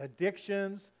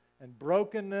addictions and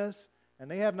brokenness, and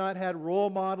they have not had role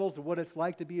models of what it's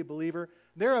like to be a believer.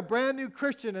 They're a brand new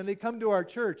Christian, and they come to our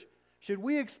church. Should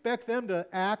we expect them to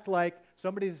act like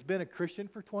somebody that's been a Christian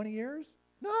for 20 years?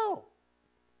 No.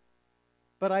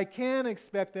 But I can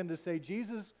expect them to say,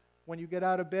 Jesus, when you get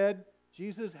out of bed,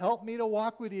 Jesus, help me to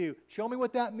walk with you. Show me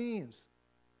what that means.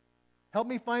 Help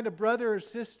me find a brother or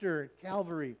sister at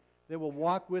Calvary that will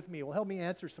walk with me, will help me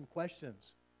answer some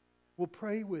questions, will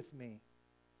pray with me,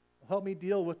 will help me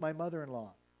deal with my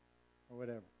mother-in-law, or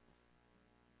whatever.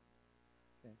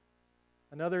 Okay.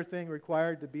 Another thing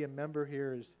required to be a member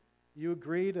here is you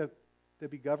agree to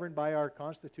be governed by our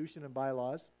Constitution and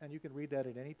bylaws, and you can read that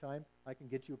at any time. I can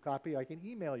get you a copy. I can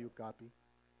email you a copy.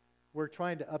 We're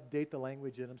trying to update the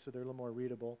language in them so they're a little more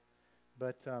readable.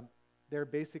 But they're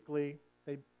basically,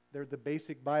 they're the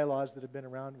basic bylaws that have been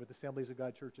around with Assemblies of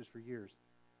God churches for years.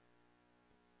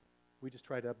 We just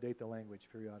try to update the language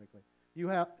periodically. You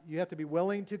have to be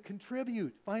willing to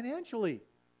contribute financially.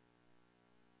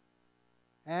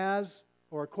 as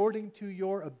or according to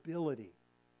your ability.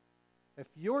 If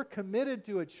you're committed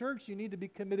to a church, you need to be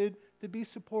committed to be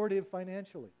supportive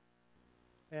financially.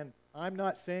 And I'm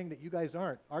not saying that you guys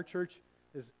aren't. Our church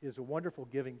is a wonderful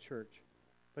giving church.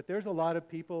 But there's a lot of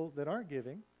people that aren't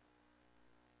giving.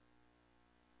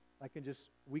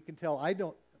 We can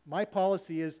tell. My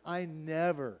policy is I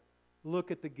never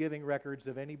look at the giving records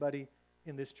of anybody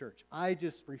in this church. I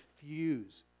just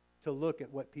refuse to look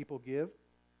at what people give.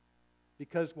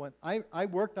 Because when I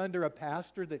worked under a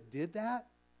pastor that did that,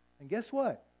 and guess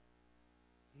what?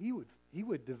 He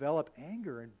would develop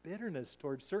anger and bitterness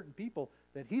towards certain people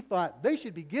that he thought they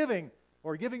should be giving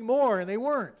or giving more, and they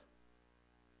weren't.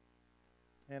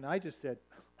 And I just said,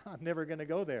 I'm never going to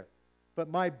go there. But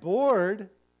my board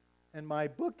and my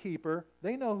bookkeeper,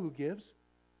 they know who gives.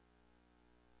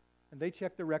 And they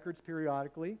check the records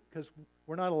periodically, because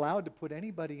we're not allowed to put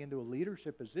anybody into a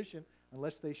leadership position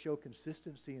unless they show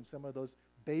consistency in some of those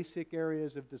basic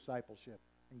areas of discipleship.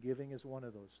 And giving is one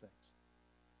of those things.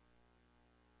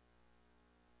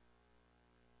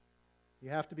 You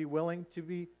have to be willing to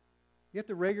you have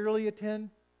to regularly attend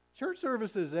church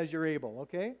services as you're able,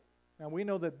 okay? Now, we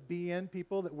know that BN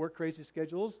people that work crazy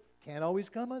schedules can't always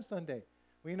come on Sunday.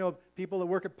 We know people that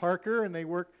work at Parker and they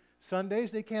work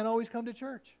Sundays, they can't always come to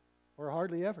church, or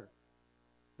hardly ever.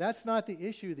 That's not the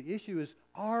issue. The issue is,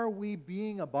 are we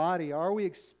being a body? Are we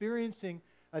experiencing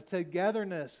a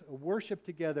togetherness, a worship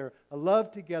together, a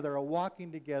love together, a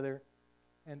walking together?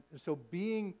 And so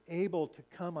being able to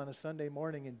come on a Sunday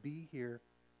morning and be here,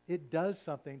 it does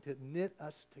something to knit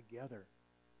us together.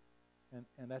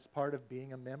 And that's part of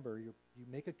being a member. You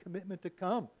make a commitment to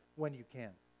come when you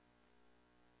can.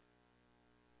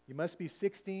 You must be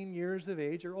 16 years of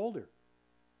age or older.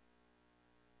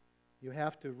 You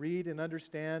have to read and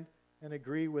understand and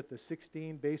agree with the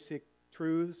 16 basic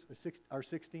truths, our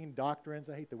 16 doctrines.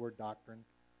 I hate the word doctrine.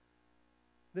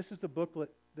 This is the booklet,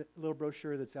 the little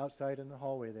brochure that's outside in the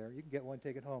hallway there. You can get one,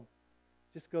 take it home.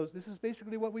 Just goes, this is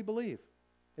basically what we believe.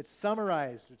 It's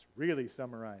summarized. It's really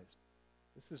summarized.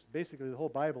 This is basically the whole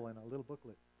Bible in a little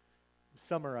booklet.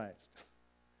 Summarized.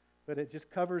 But it just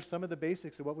covers some of the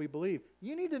basics of what we believe.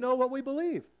 You need to know what we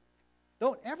believe.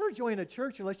 Don't ever join a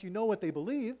church unless you know what they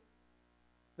believe.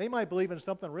 They might believe in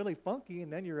something really funky,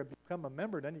 and then you become a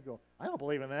member, and then you go, I don't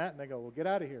believe in that. And they go, well, get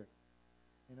out of here.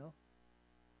 You know?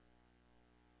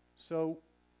 So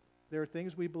there are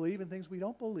things we believe and things we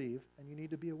don't believe, and you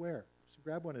need to be aware. So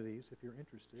grab one of these if you're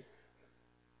interested.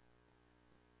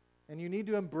 And you need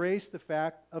to embrace the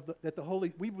fact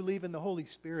that we believe in the Holy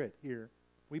Spirit here.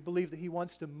 We believe that He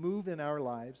wants to move in our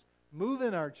lives, move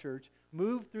in our church,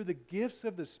 move through the gifts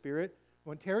of the Spirit.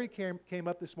 When Terry came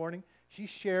up this morning, she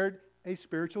shared a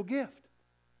spiritual gift.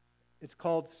 It's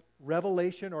called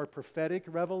revelation or prophetic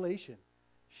revelation.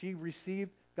 She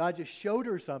received, God just showed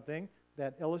her something,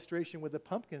 that illustration with the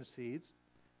pumpkin seeds,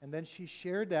 and then she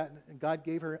shared that, and God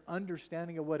gave her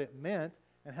understanding of what it meant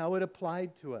and how it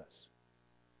applied to us.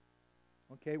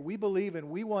 Okay, we believe and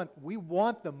we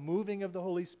want the moving of the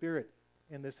Holy Spirit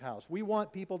in this house. We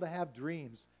want people to have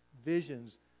dreams,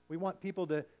 visions. We want people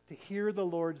to hear the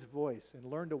Lord's voice and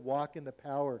learn to walk in the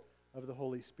power of the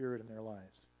Holy Spirit in their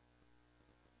lives.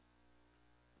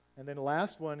 And then the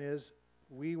last one is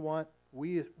we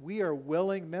are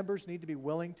willing, members need to be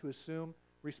willing to assume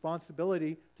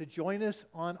responsibility to join us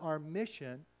on our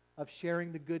mission of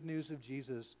sharing the good news of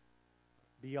Jesus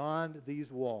beyond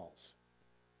these walls.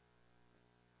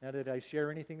 Now, did I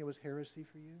share anything that was heresy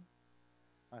for you?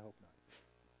 I hope not.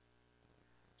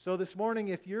 So this morning,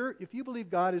 if you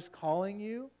believe God is calling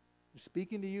you,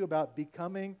 speaking to you about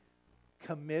becoming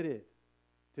committed,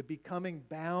 to becoming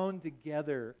bound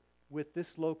together with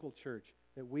this local church,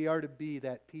 that we are to be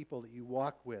that people that you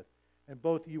walk with, and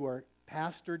both you are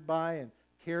pastored by and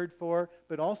cared for,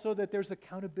 but also that there's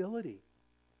accountability.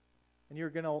 And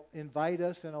you're going to invite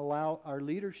us and allow our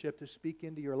leadership to speak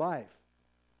into your life.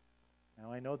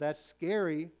 Now, I know that's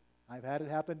scary. I've had it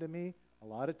happen to me a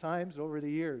lot of times over the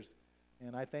years.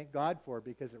 And I thank God for it,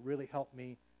 because it really helped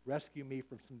me, rescue me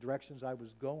from some directions I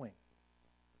was going.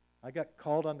 I got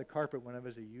called on the carpet when I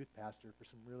was a youth pastor for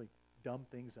some really dumb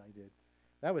things I did.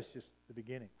 That was just the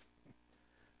beginning.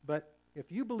 But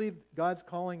if you believe God's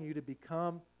calling you to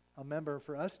become a member,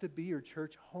 for us to be your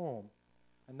church home,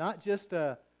 and not just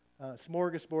a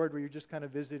smorgasbord where you're just kind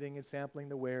of visiting and sampling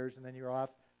the wares and then you're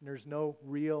off and there's no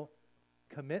real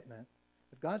commitment.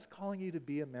 If God's calling you to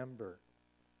be a member,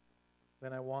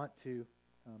 then I want to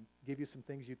give you some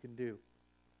things you can do.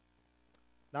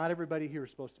 Not everybody here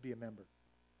is supposed to be a member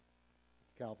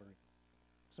of Calvary.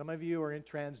 Some of you are in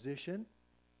transition,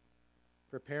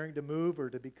 preparing to move or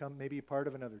to become maybe part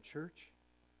of another church.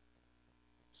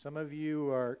 Some of you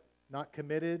are not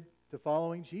committed to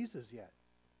following Jesus yet.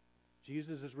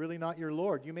 Jesus is really not your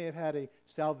Lord. You may have had a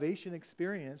salvation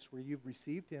experience where you've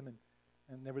received Him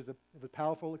and there was a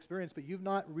powerful experience, but you've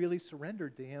not really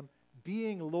surrendered to Him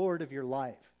being Lord of your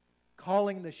life,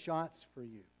 calling the shots for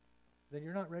you. Then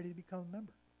you're not ready to become a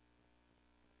member.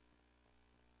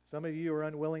 Some of you are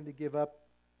unwilling to give up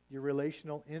your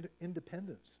relational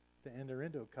independence to enter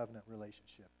into a covenant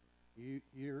relationship.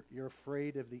 You're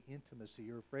afraid of the intimacy.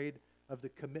 You're afraid of the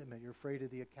commitment. You're afraid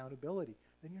of the accountability.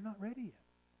 Then you're not ready yet.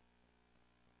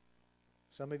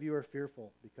 Some of you are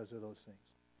fearful because of those things.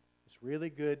 It's really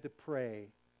good to pray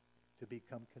to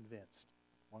become convinced,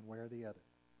 one way or the other.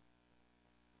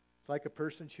 It's like a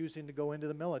person choosing to go into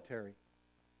the military.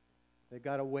 They've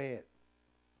got to weigh it.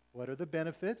 What are the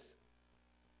benefits?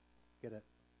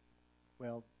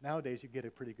 Well, nowadays you get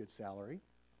a pretty good salary.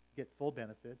 You get full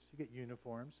benefits. You get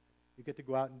uniforms. You get to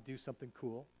go out and do something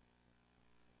cool.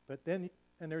 But then,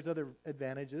 and there's other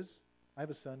advantages. I have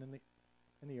a son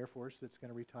in the Air Force that's going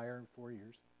to retire in 4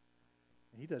 years.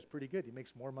 And he does pretty good. He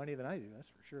makes more money than I do, that's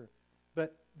for sure.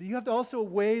 But you have to also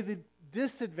weigh the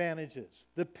disadvantages,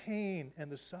 the pain and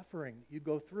the suffering that you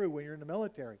go through when you're in the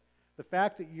military. The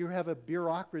fact that you have a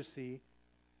bureaucracy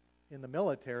in the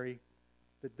military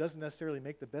that doesn't necessarily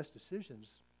make the best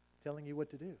decisions telling you what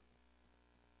to do.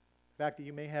 The fact that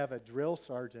you may have a drill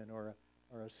sergeant or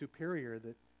a superior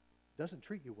that doesn't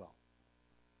treat you well.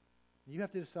 You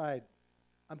have to decide,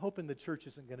 I'm hoping the church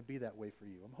isn't going to be that way for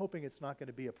you. I'm hoping it's not going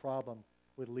to be a problem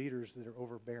with leaders that are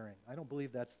overbearing. I don't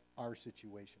believe that's our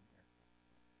situation here.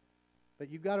 But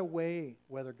you've got to weigh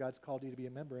whether God's called you to be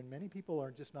a member, and many people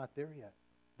are just not there yet.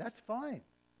 That's fine,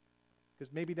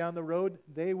 because maybe down the road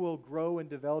they will grow and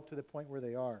develop to the point where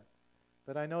they are.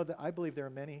 But I believe there are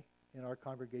many in our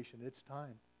congregation. It's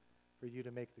time for you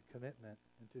to make the commitment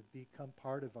and to become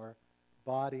part of our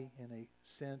body in a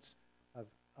sense of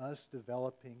us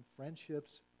developing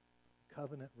friendships,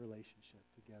 covenant relationship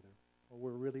together, where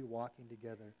we're really walking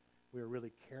together, we're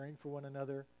really caring for one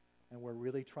another, and we're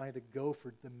really trying to go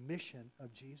for the mission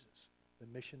of Jesus, the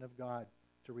mission of God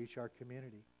to reach our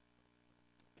communities.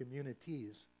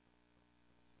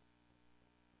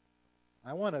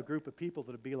 I want a group of people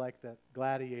that will be like that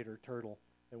gladiator turtle,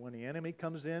 that when the enemy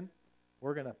comes in,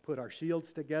 we're going to put our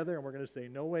shields together and we're going to say,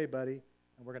 no way, buddy,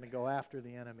 and we're going to go after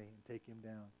the enemy and take him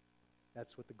down.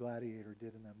 That's what the gladiator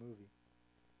did in that movie.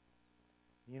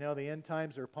 You know, the end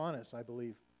times are upon us, I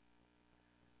believe.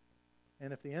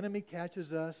 And if the enemy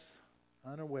catches us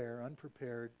unaware,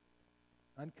 unprepared,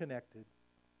 unconnected,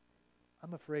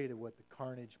 I'm afraid of what the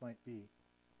carnage might be.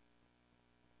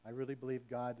 I really believe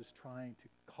God is trying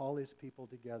to call His people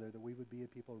together, that we would be a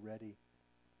people ready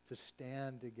to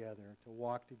stand together, to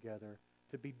walk together,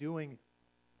 to be doing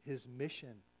His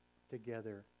mission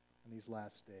together in these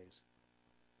last days.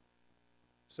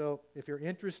 So if you're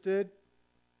interested,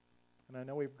 and I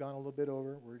know we've gone a little bit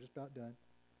over, we're just about done,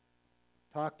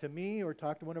 talk to me or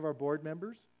talk to one of our board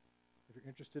members if you're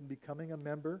interested in becoming a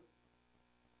member.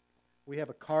 We have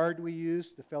a card we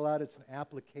use to fill out. It's an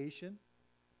application.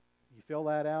 You fill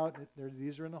that out.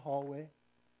 These are in the hallway.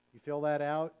 You fill that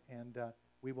out, and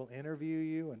we will interview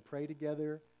you and pray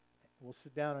together. We'll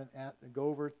sit down and go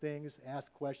over things,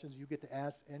 ask questions. You get to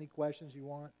ask any questions you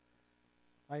want.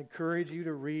 I encourage you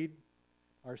to read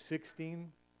our 16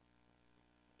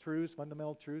 truths,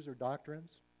 fundamental truths or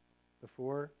doctrines,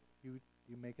 before you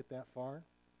make it that far.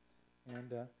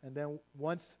 And then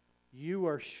once you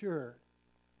are sure,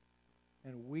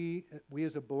 and we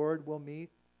as a board will meet,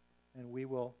 and we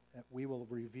will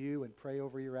review and pray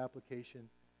over your application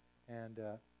and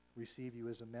receive you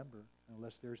as a member,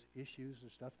 unless there's issues or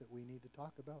stuff that we need to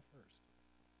talk about first.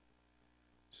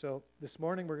 So this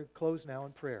morning we're going to close now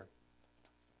in prayer.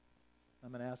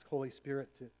 I'm going to ask Holy Spirit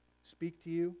to speak to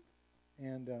you,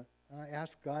 and I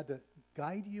ask God to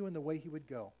guide you in the way He would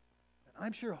go. And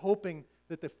I'm sure hoping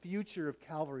that the future of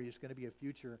Calvary is going to be a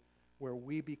future where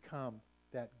we become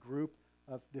that group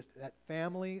of that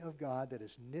family of God that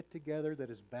is knit together, that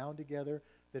is bound together,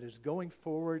 that is going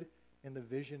forward in the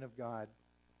vision of God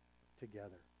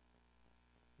together.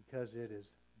 Because it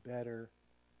is better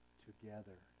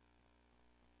together.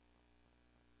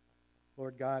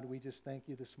 Lord God, we just thank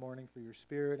you this morning for your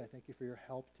Spirit. I thank you for your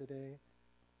help today.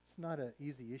 It's not an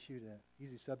easy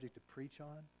easy subject to preach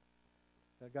on.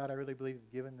 But God, I really believe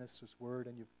you've given this word,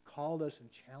 and you've called us and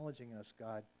challenging us,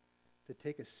 God, to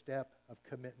take a step of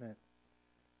commitment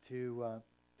to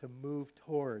move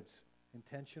towards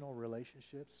intentional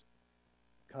relationships,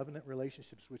 covenant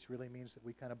relationships, which really means that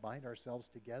we kind of bind ourselves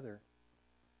together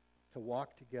to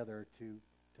walk together, to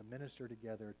minister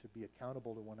together, to be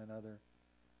accountable to one another,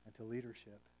 and to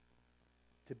leadership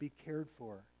to be cared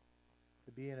for,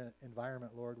 to be in an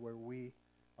environment, Lord, where we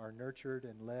are nurtured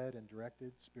and led and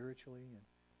directed spiritually and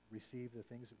receive the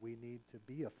things that we need to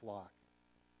be a flock.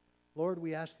 Lord,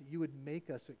 we ask that you would make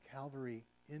us at Calvary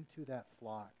into that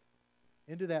flock,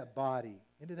 into that body,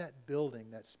 into that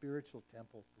building, that spiritual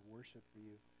temple for worship for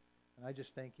you. And I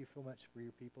just thank you so much for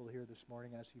your people here this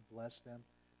morning as you bless them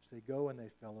as they go and they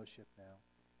fellowship now.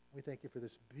 We thank you for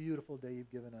this beautiful day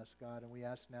you've given us, God, and we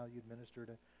ask now you'd minister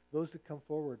to those that come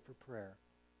forward for prayer.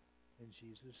 In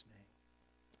Jesus'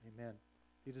 name, amen.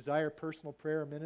 If you desire personal prayer,